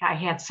today, I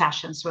had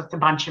sessions with a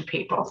bunch of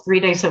people 3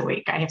 days a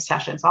week. I have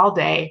sessions all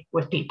day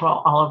with people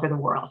all over the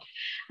world.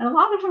 And a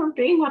lot of them are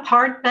being with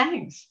hard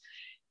things.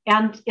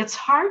 And it's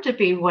hard to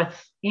be with,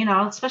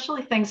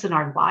 especially things in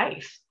our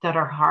life that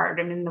are hard.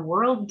 I mean, the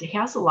world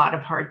has a lot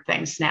of hard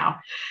things now.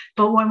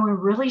 But when we're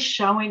really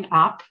showing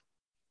up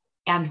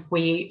and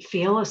we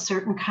feel a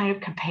certain kind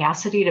of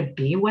capacity to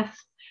be with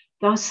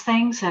those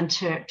things and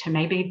to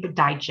maybe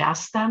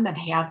digest them and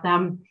have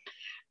them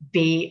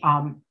be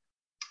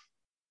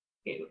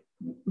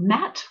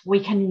met,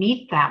 we can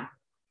meet them.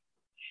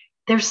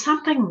 There's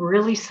something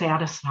really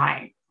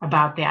satisfying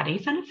about that,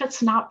 even if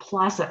it's not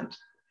pleasant.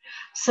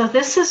 So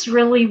this is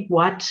really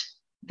what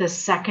the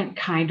second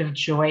kind of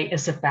joy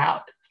is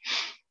about.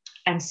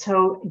 And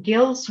so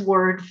Gil's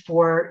word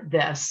for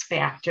this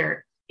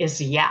factor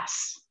is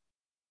yes.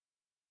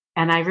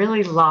 And I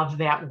really love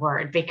that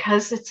word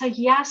because it's a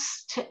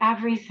yes to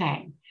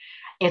everything.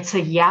 It's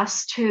a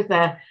yes to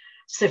the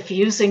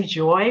suffusing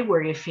joy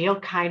where you feel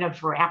kind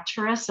of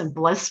rapturous and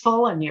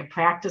blissful, and your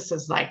practice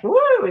is like, woo,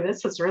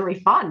 this is really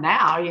fun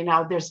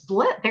now. There's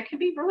bliss. There can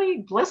be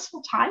really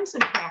blissful times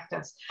in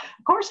practice.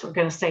 Of course, we're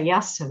going to say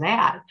yes to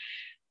that.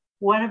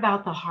 What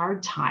about the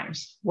hard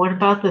times? What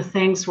about the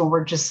things when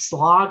we're just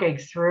slogging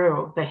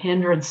through the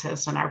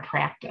hindrances in our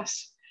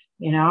practice?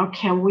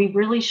 Can we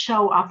really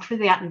show up for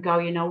that and go,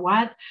 you know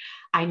what?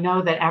 I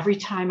know that every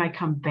time I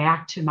come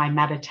back to my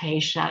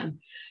meditation,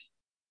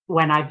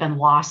 when I've been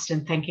lost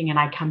in thinking and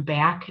I come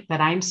back, that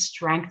I'm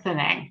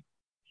strengthening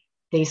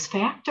these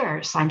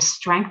factors. I'm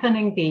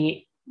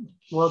strengthening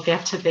we'll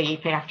get to the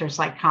factors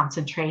like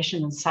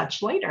concentration and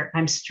such later.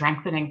 I'm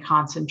strengthening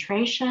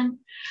concentration.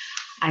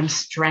 I'm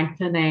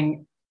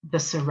strengthening the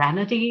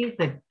serenity,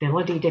 the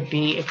ability to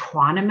be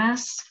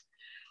equanimous.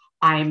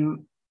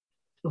 I'm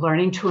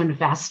learning to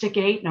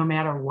investigate no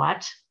matter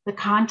what the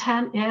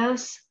content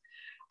is.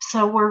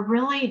 So we're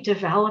really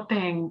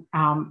developing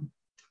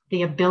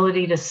the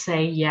ability to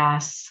say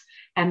yes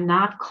and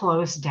not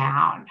close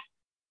down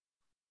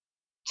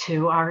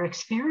to our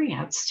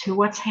experience, to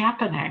what's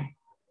happening.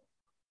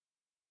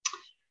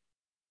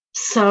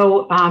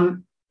 So,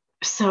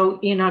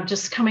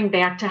 just coming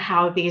back to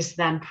how these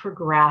then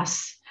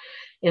progress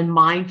in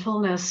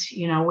mindfulness,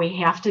 we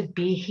have to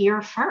be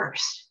here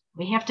first.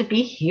 We have to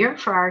be here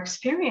for our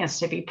experience,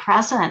 to be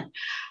present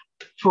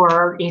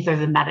for either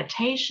the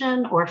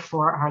meditation or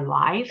for our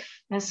life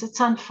as it's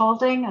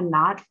unfolding, and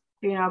not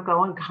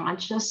go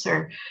unconscious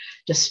or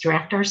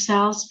distract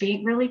ourselves,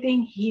 really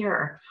being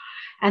here.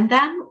 And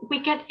then we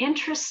get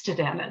interested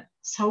in it.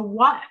 So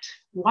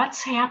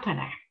what's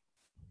happening?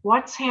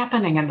 What's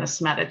happening in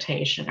this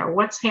meditation, or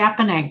what's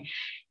happening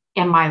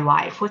in my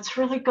life? What's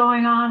really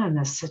going on in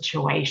this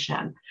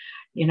situation?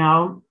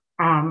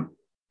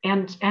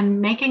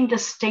 And making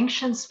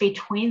distinctions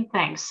between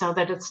things so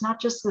that it's not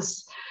just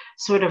this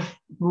sort of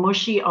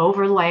mushy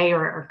overlay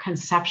or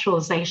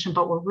conceptualization,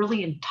 but we're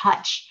really in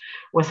touch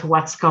with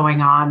what's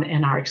going on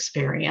in our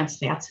experience.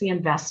 That's the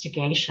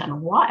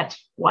investigation.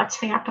 What's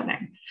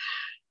happening?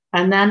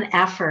 And then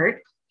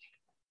effort.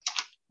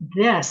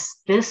 This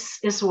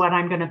is what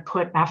I'm going to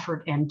put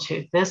effort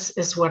into. This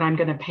is what I'm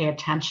going to pay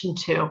attention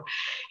to.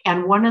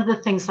 And one of the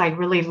things I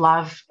really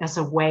love as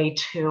a way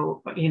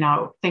to,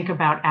 think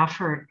about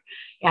effort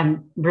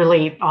and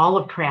really all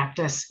of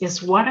practice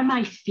is, what am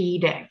I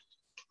feeding?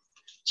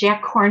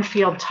 Jack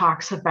Kornfield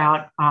talks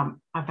about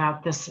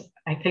this,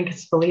 I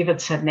believe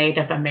it's a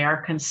Native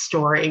American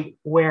story,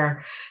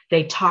 where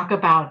they talk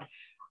about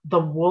the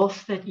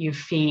wolf that you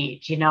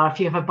feed. If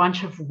you have a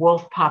bunch of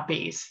wolf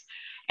puppies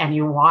and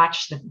you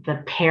watch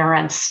the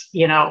parents,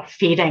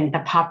 feeding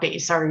the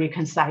puppies, or you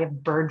can say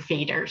bird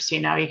feeders,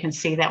 you can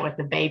see that with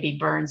the baby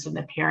birds and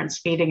the parents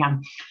feeding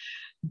them.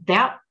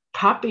 That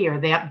puppy or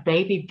that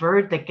baby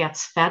bird that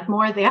gets fed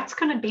more, that's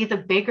going to be the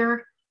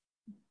bigger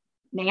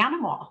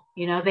animal.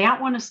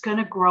 That one is going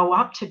to grow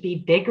up to be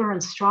bigger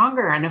and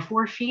stronger. And if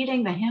we're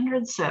feeding the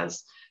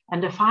hindrances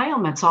and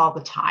defilements all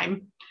the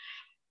time,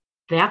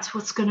 that's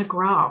what's going to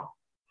grow.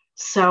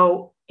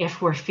 So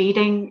if we're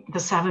feeding the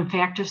 7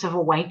 factors of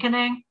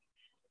awakening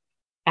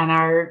and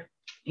our,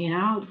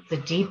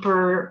 the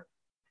deeper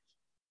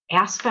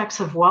aspects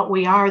of what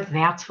we are,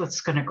 that's what's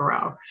going to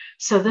grow.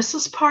 So this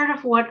is part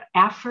of what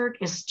effort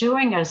is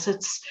doing,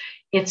 is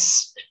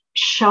it's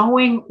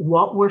showing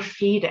what we're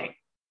feeding.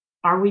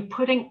 Are we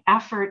putting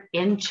effort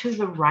into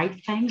the right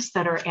things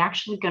that are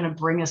actually going to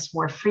bring us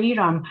more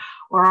freedom?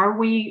 Or are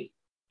we,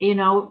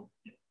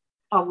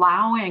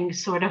 allowing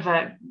sort of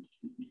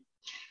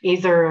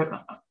either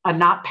a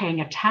not paying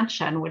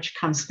attention, which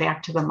comes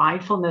back to the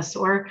mindfulness,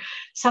 or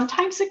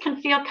sometimes it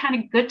can feel kind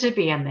of good to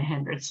be in the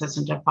hindrances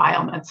and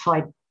defilements.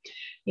 Like,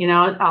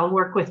 I'll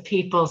work with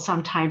people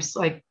sometimes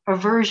like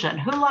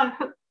aversion,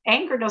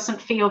 anger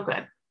doesn't feel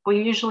good.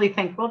 We usually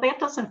think, well, that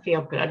doesn't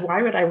feel good.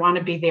 Why would I want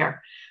to be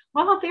there?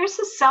 Well, there's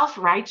a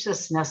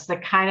self-righteousness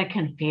that kind of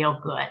can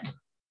feel good.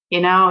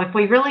 If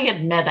we really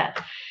admit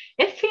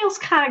it feels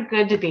kind of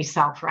good to be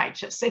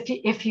self-righteous.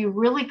 If you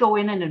really go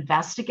in and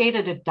investigate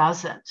it, it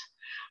doesn't.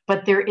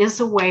 But there is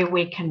a way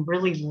we can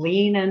really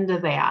lean into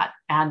that.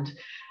 And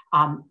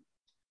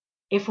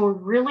if we're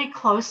really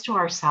close to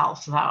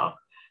ourselves, though,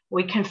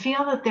 we can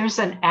feel that there's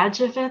an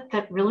edge of it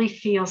that really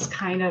feels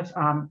kind of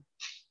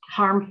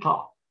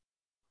harmful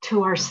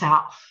to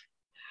ourselves.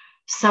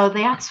 So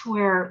that's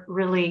where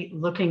really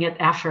looking at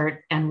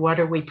effort and what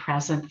are we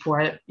present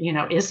for,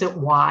 is it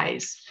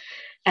wise?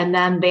 And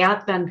then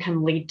that then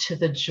can lead to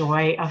the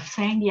joy of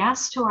saying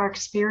yes to our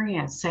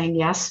experience, saying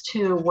yes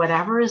to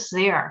whatever is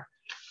there,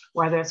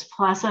 whether it's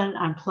pleasant,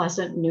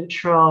 unpleasant,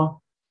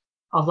 neutral,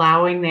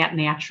 allowing that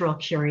natural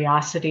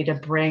curiosity to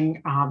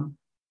bring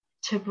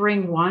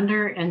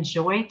wonder and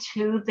joy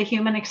to the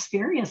human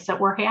experience that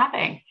we're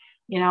having,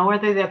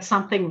 whether that's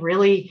something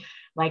really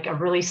like a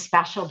really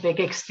special big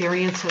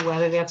experience, or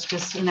whether that's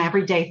just an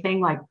everyday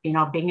thing, like,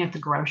 being at the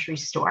grocery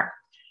store.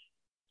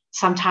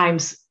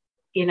 Sometimes,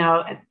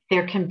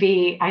 there can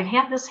be, I've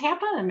had this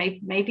happen, and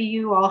maybe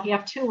you all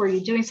have too, where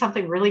you're doing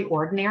something really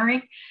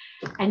ordinary,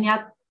 and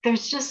yet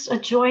there's just a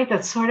joy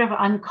that's sort of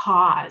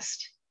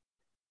uncaused.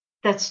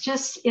 It's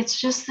just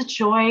the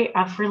joy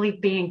of really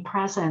being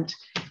present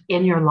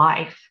in your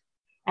life.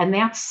 And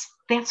that's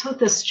what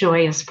this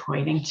joy is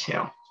pointing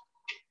to.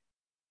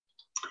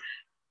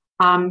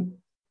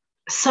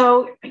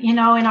 So, in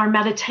our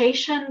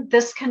meditation,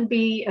 this can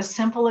be as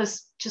simple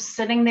as just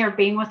sitting there,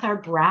 being with our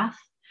breath.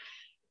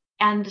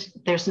 And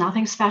there's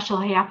nothing special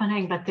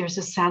happening, but there's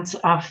a sense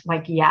of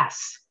like,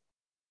 yes,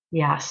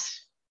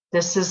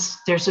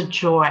 there's a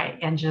joy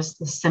in just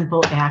the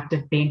simple act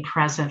of being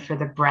present for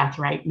the breath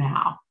right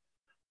now.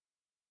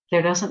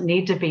 There doesn't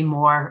need to be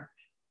more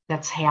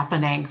that's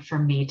happening for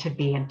me to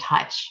be in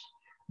touch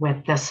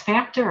with this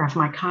factor of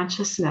my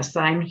consciousness,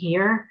 that I'm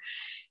here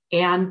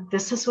and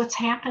this is what's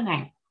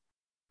happening.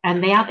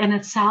 And that in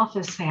itself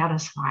is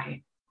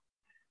satisfying.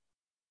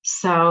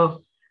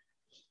 So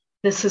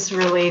this is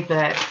really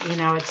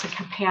it's a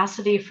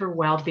capacity for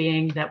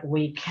well-being that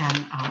we can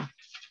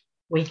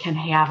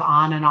have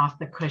on and off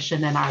the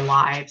cushion in our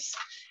lives.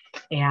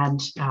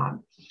 And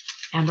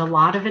a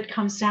lot of it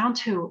comes down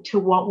to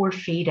what we're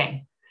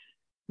feeding.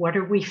 What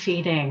are we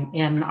feeding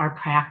in our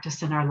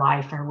practice, in our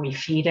life? Are we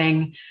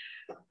feeding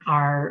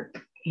our,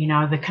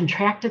 the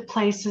contracted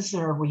places,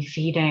 or are we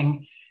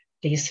feeding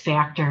these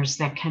factors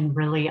that can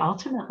really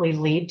ultimately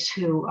lead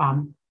to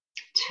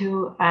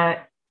a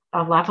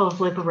level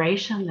of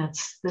liberation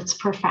that's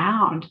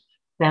profound?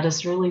 That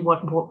is really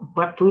what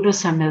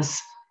Buddhism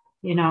is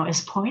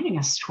pointing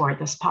us toward,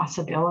 this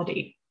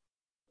possibility.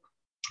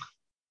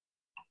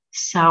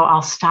 So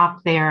I'll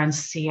stop there and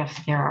see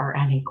if there are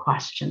any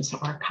questions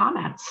or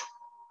comments.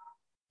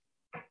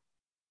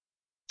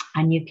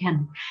 And you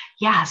can,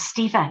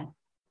 Stephen.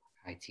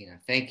 Hi, Tina.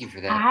 Thank you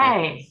for that.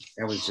 Hi.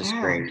 That was just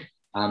great.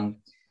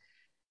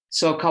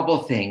 So a couple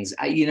of things.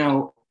 I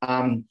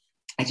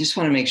just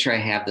want to make sure I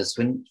have this.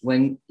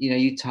 When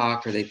you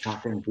talk, or they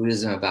talk in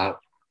Buddhism about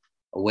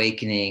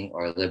awakening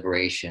or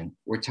liberation,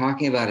 we're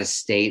talking about a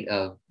state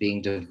of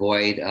being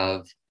devoid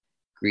of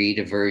greed,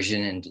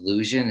 aversion, and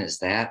delusion. Is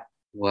that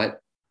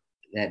what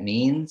that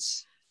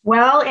means?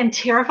 Well, in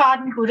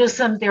Theravadan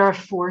Buddhism, there are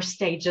 4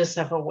 stages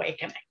of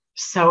awakening.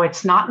 So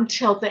it's not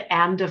until the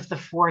end of the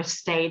 4th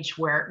stage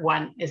where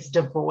one is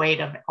devoid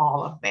of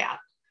all of that.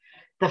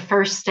 The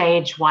first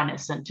stage, one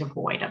isn't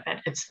devoid of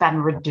it. It's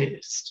been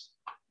reduced.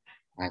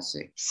 I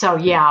see. So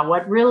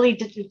what really,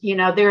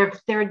 there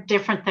are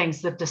different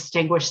things that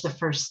distinguish the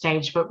first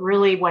stage, but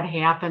really what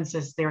happens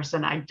is there's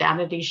an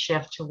identity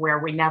shift to where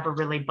we never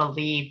really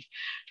believed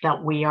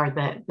that we are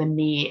the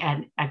me.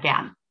 And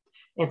again,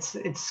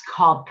 it's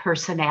called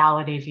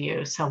personality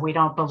view. So we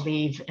don't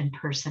believe in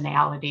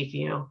personality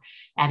view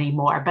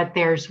anymore, but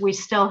we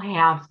still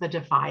have the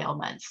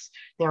defilements.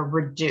 They're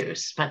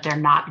reduced, but they're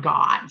not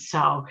gone.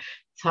 So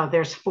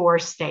there's 4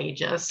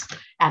 stages,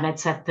 and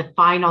it's at the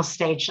final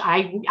stage.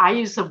 I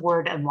use the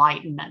word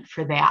enlightenment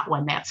for that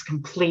when that's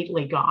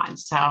completely gone.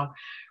 So,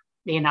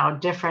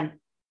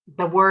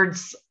 the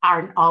words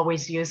aren't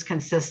always used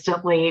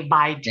consistently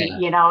by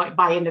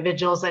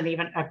individuals and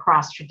even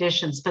across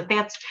traditions, but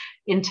that's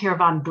in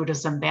Theravada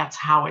Buddhism, that's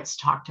how it's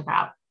talked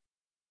about.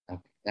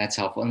 Okay, that's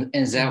helpful. And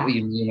is that what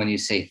you mean when you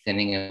say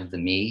thinning of the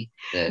me?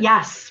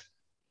 Yes.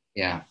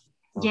 Yeah.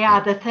 Okay.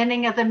 Yeah, the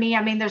thinning of the me.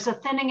 I mean, there's a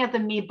thinning of the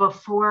me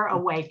before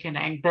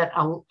awakening that,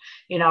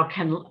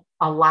 can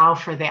allow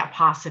for that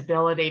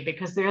possibility,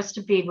 because there has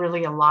to be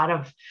really a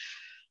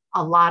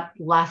lot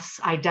less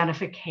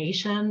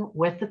identification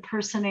with the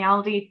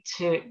personality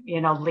to,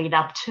 lead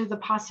up to the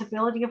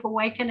possibility of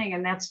awakening.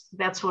 And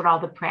that's what all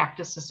the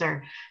practices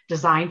are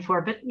designed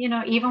for. But,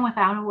 even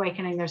without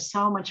awakening, there's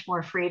so much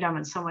more freedom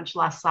and so much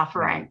less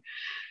suffering.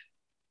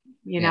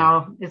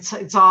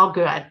 It's all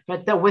good.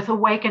 But with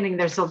awakening,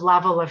 there's a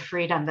level of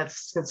freedom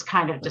that's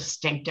kind of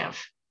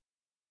distinctive.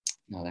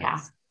 No,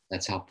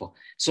 that's helpful.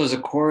 So as a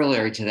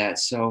corollary to that,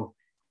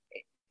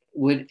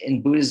 would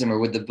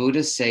the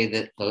Buddhists say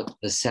that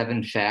the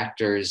 7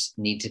 factors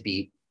need to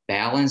be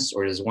balanced,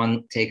 or does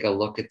one take a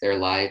look at their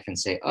life and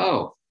say,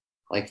 oh,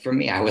 like for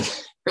me, I would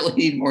really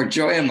need more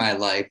joy in my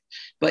life,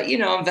 but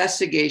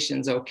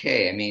investigation's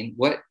okay. I mean,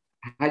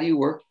 how do you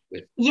work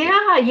with?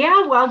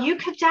 Yeah. Well, you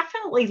could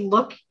definitely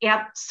look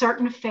at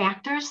certain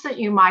factors that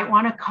you might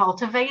want to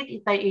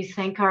cultivate that you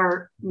think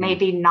are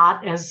maybe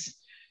not as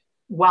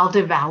well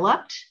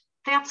developed.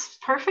 That's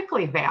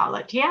perfectly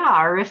valid.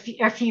 Yeah. Or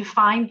if you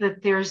find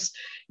that there's,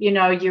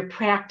 your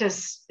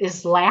practice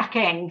is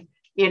lacking,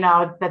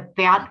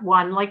 that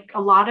one, like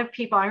a lot of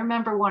people, I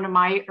remember one of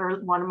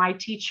my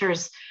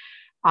teachers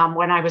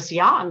when I was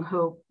young,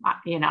 who,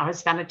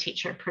 has been a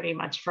teacher pretty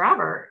much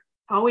forever,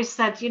 always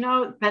said,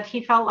 that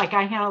he felt like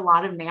I had a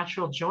lot of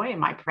natural joy in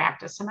my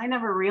practice. And I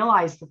never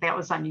realized that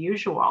was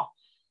unusual,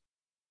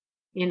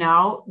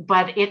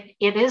 but it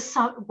is,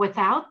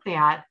 without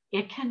that,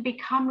 it can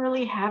become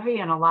really heavy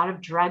and a lot of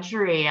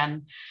drudgery.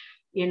 And,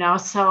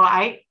 so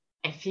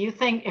if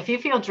you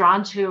feel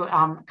drawn to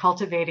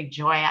cultivating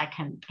joy, I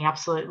can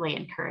absolutely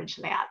encourage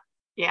that.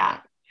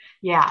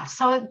 Yeah.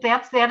 So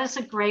that is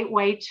a great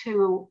way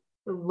to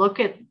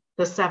look at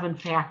the 7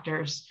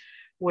 factors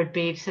would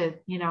be to,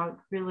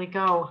 really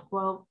go,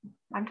 well,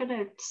 I'm going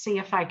to see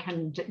if I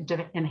can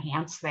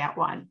enhance that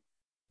one.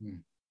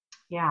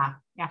 Yeah,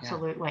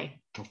 absolutely.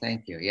 Yeah. Well,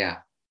 thank you. Yeah.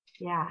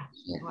 Yeah,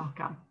 you're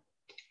welcome.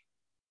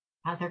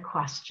 Other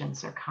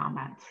questions or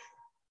comments?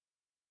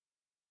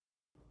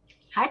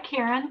 Hi,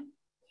 Karen.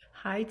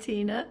 Hi,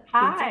 Tina.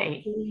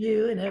 Hi. Good to see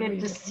you and everybody.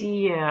 Good to see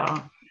you.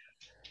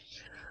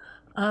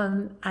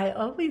 I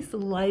always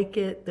like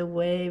it the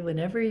way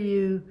whenever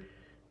you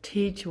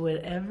teach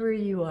whatever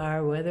you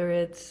are, whether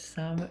it's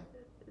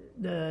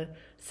the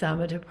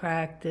samatha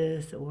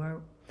practice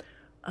or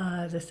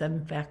the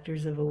 7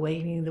 factors of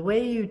awakening, the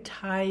way you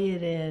tie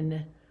it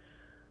in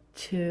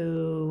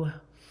to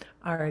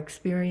our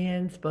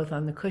experience, both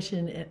on the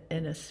cushion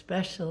and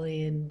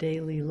especially in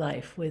daily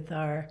life with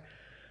our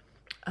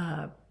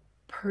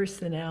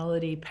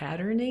personality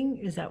patterning.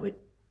 Is that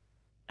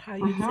how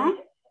you say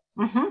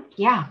it?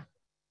 Yeah.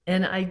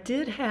 And I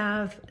did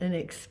have an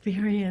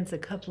experience a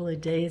couple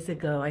of days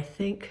ago, I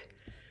think,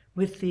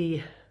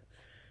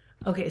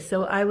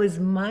 so I was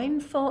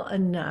mindful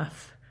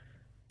enough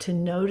to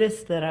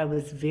notice that I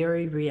was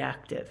very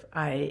reactive.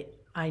 I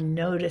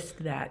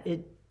noticed that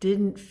it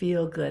didn't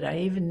feel good. I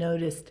even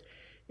noticed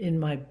in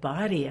my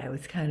body I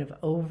was kind of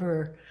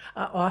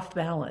off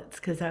balance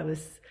because I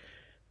was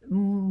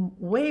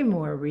way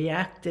more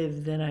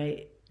reactive than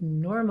I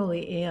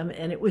normally am,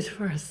 and it was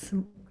for a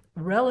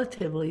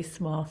relatively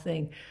small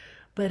thing.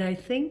 But I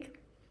think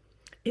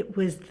it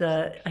was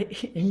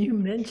and you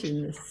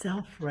mentioned the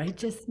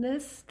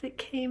self-righteousness that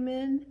came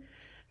in,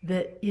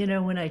 that,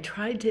 when I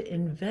tried to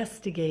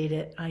investigate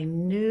it, I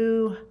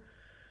knew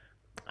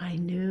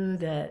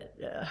that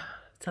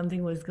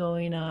something was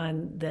going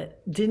on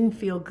that didn't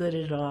feel good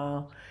at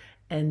all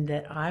and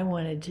that I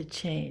wanted to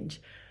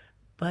change.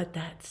 But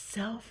that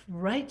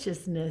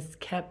self-righteousness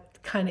kept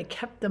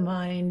the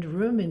mind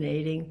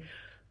ruminating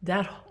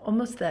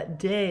almost that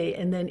day.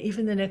 And then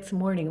even the next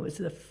morning, it was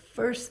the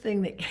first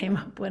thing that came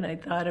up when I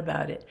thought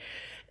about it.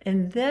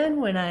 And then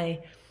when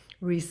I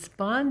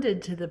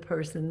responded to the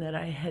person that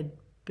I hadn't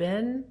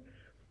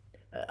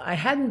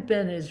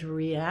been as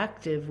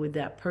reactive with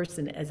that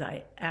person as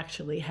I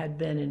actually had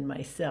been in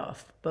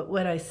myself. But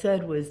what I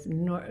said was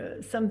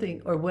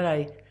what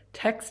I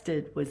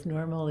texted was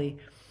normally,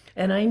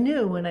 and I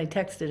knew when I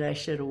texted I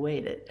should have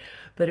waited,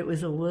 but it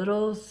was a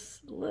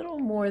little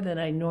more than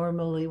I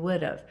normally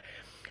would have.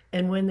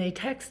 And when they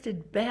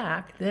texted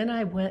back, then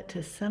I went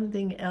to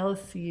something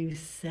else you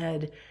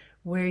said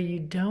where you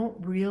don't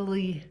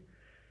really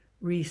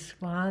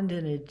respond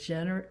in a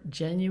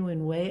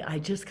genuine way. I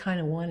just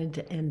kind of wanted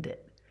to end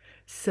it.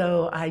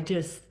 So I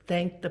just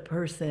thanked the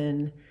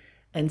person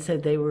and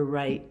said they were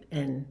right.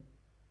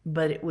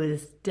 But it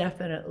was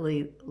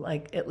definitely,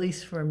 like, at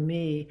least for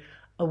me,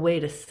 a way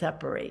to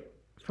separate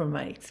from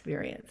my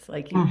experience,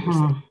 like you were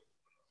saying.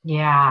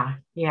 Yeah.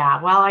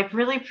 Well, I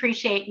really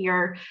appreciate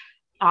your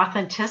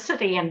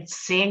authenticity and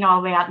seeing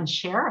all that and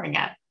sharing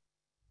it,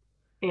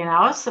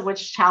 so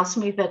which tells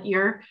me that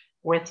you're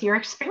with your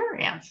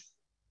experience.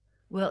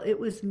 Well, it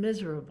was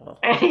miserable.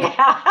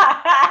 Yeah,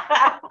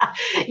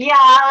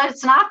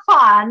 it's not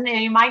fun.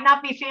 And you might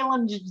not be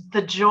feeling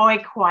the joy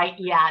quite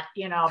yet,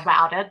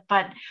 about it,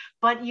 but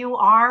you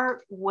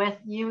are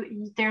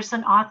there's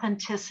an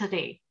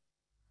authenticity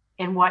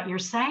in what you're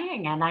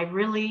saying. And I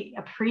really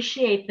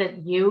appreciate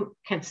that you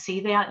can see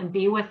that and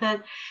be with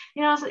it.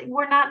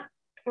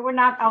 We're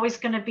not always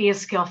going to be as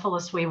skillful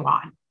as we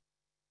want.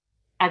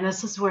 And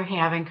this is where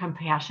having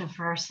compassion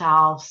for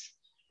ourselves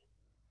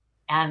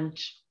and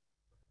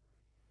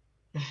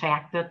the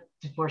fact that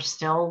we're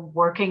still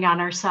working on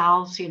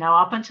ourselves,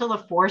 up until the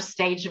 4th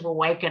stage of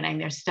awakening,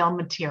 there's still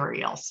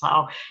material.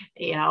 So,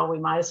 we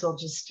might as well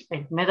just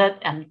admit it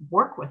and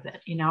work with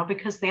it,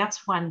 because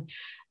that's when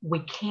we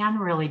can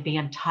really be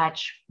in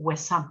touch with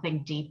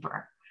something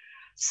deeper.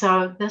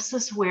 So this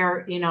is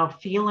where,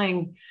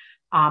 feeling,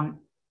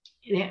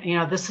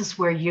 this is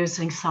where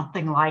using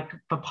something like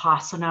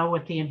Vipassana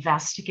with the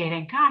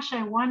investigating, gosh,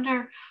 I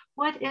wonder,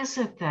 what is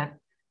it that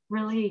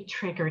really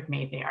triggered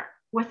me there?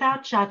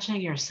 Without judging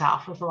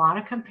yourself, with a lot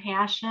of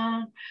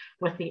compassion,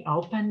 with the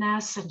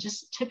openness, and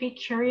just to be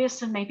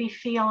curious and maybe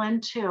feel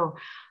into,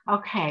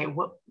 okay,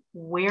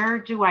 where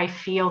do I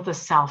feel the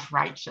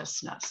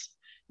self-righteousness?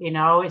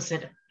 Is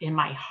it in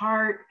my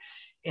heart?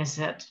 Is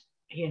it,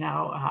 do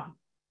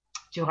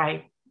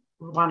I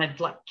want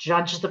to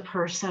judge the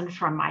person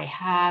from my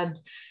head?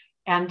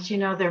 And,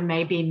 there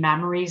may be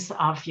memories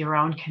of your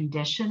own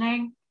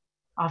conditioning,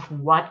 of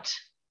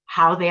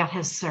how that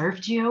has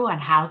served you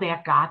and how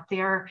that got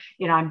there.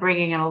 I'm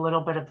bringing in a little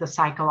bit of the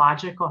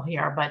psychological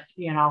here, but,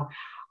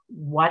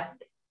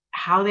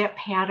 how that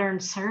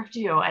pattern served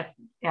you at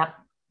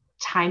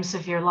times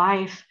of your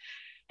life,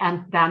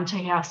 and then to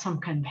have some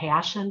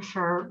compassion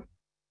for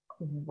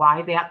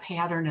why that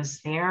pattern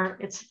is there.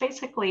 It's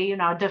basically,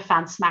 a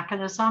defense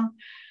mechanism,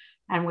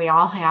 and we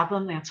all have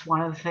them. That's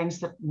one of the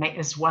things that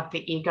is what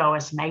the ego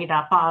is made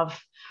up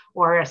of,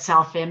 or a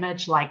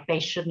self-image, like they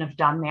shouldn't have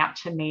done that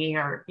to me,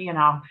 or,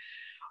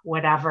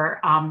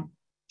 whatever.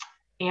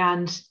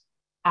 And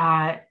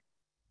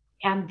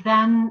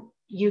then,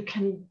 you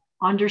can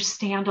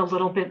understand a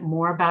little bit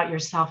more about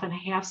yourself and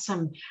have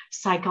some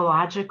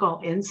psychological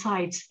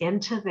insights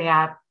into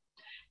that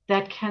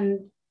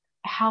can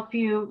help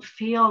you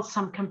feel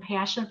some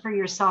compassion for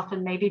yourself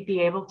and maybe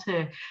be able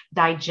to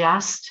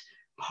digest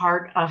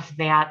part of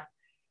that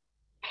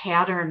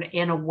pattern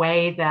in a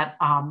way that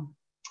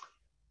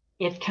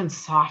it can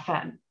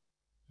soften.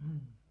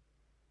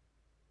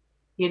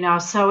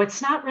 So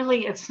it's not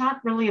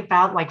really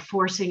about like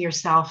forcing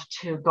yourself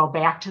to go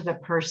back to the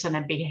person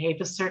and behave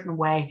a certain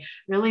way.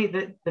 Really,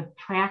 the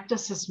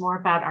practice is more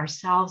about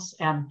ourselves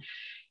and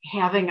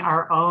having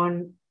our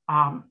own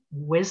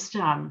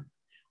wisdom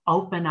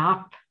open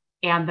up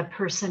and the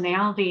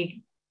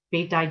personality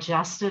be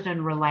digested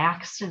and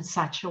relaxed in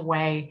such a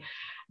way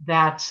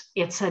that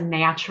it's a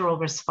natural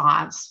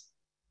response,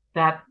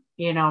 that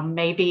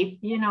maybe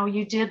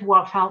you did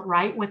what felt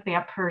right with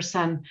that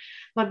person,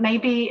 but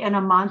maybe in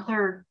a month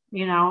or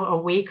a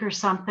week or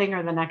something,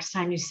 or the next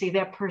time you see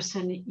that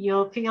person,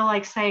 you'll feel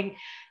like saying,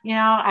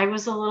 I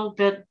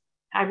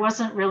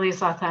wasn't really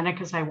as authentic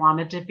as I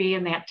wanted to be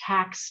in that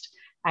text.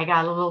 I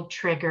got a little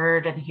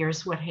triggered, and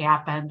here's what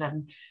happened,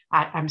 and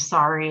I'm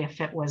sorry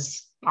if it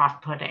was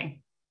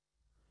off-putting,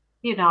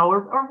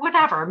 or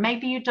whatever.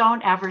 Maybe you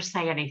don't ever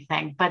say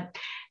anything, but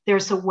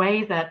there's a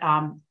way that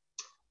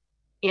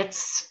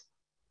it's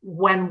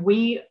when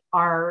we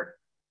are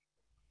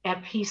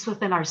at peace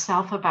within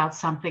ourselves about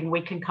something,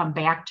 we can come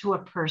back to a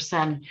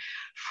person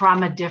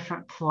from a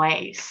different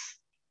place.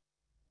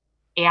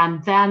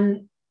 And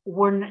then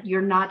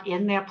you're not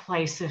in that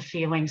place of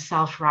feeling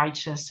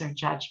self-righteous or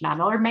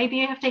judgmental, or maybe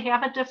you have to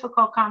have a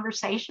difficult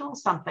conversation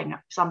with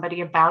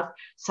somebody about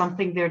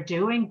something they're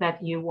doing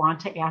that you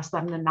want to ask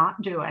them to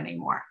not do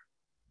anymore.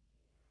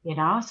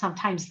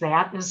 Sometimes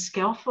that is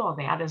skillful.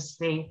 That is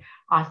the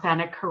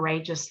authentic,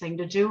 courageous thing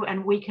to do.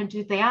 And we can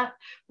do that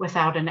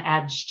without an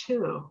edge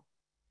too.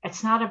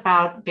 It's not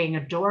about being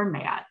a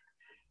doormat.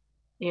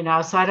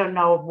 So I don't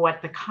know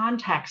what the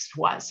context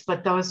was,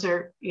 but those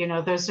are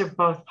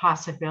both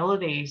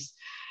possibilities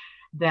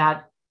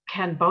that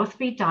can both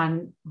be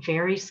done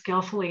very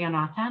skillfully and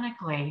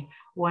authentically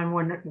when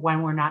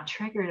we're not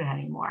triggered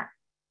anymore.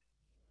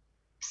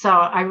 So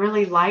I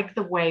really like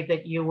the way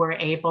that you were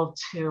able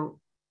to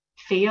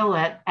feel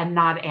it and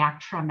not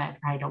act from it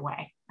right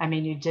away. I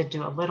mean, you did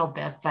do a little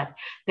bit, but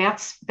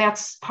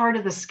that's part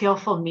of the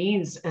skillful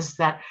means, is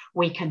that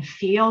we can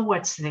feel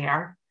what's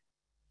there.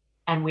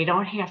 And we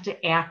don't have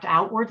to act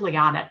outwardly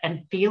on it,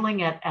 and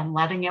feeling it and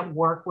letting it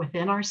work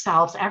within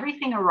ourselves.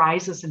 Everything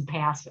arises and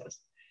passes,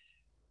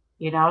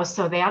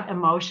 so that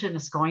emotion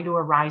is going to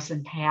arise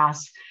and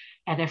pass.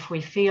 And if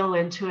we feel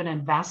into and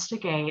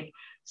investigate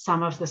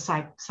some of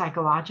the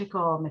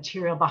psychological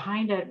material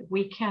behind it,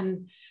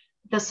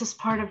 this is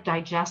part of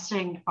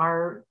digesting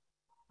our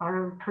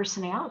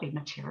personality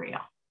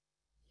material.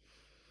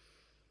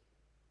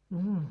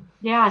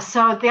 Yeah,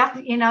 so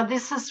that,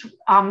 this is,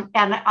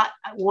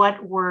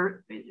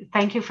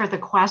 thank you for the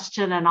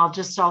question. And I'll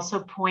just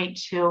also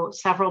point to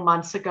several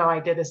months ago,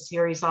 I did a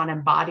series on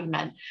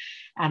embodiment,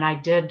 and I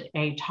did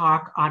a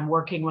talk on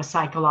working with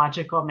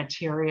psychological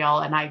material,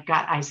 and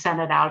I sent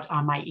it out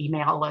on my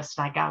email list.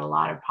 And I got a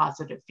lot of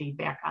positive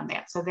feedback on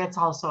that. So that's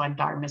also on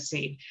Dharma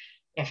Seed,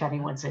 if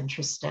anyone's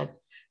interested,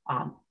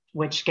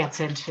 which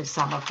gets into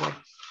some of what,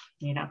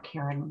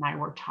 Karen and I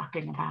were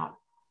talking about.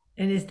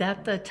 And is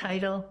that the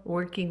title,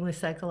 Working with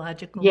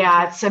Psychological Material?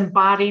 Material? It's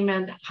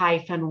embodiment -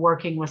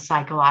 working with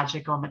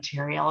psychological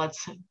material.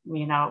 It's,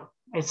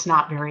 it's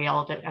not very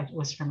old. It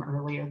was from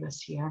earlier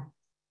this year.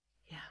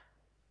 Yeah.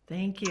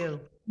 Thank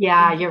you.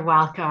 Yeah, you're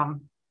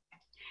welcome.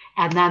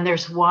 And then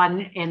there's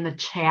one in the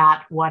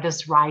chat. What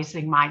is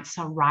rising mind?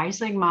 So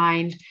rising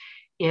mind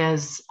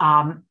is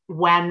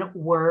when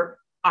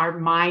our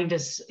mind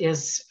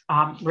is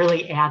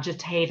really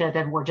agitated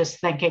and we're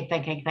just thinking.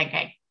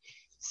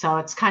 So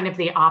it's kind of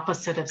the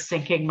opposite of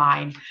sinking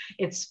mind.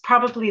 It's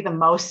probably the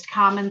most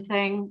common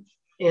thing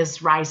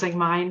is rising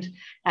mind.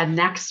 And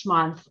next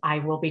month, I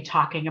will be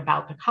talking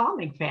about the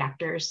calming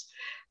factors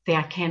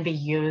that can be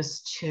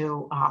used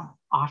to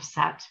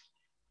offset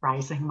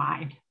rising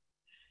mind.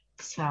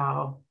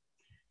 So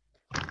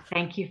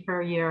thank you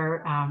for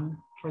your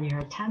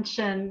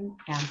attention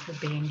and for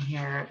being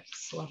here.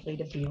 It's lovely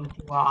to be with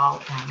you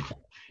all. And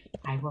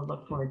I will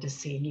look forward to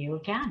seeing you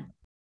again.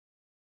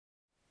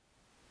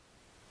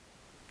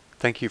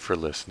 Thank you for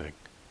listening.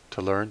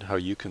 To learn how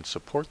you can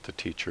support the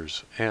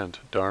teachers and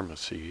Dharma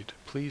Seed,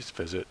 please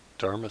visit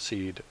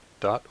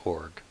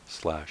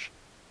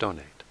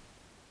dharmaseed.org/donate.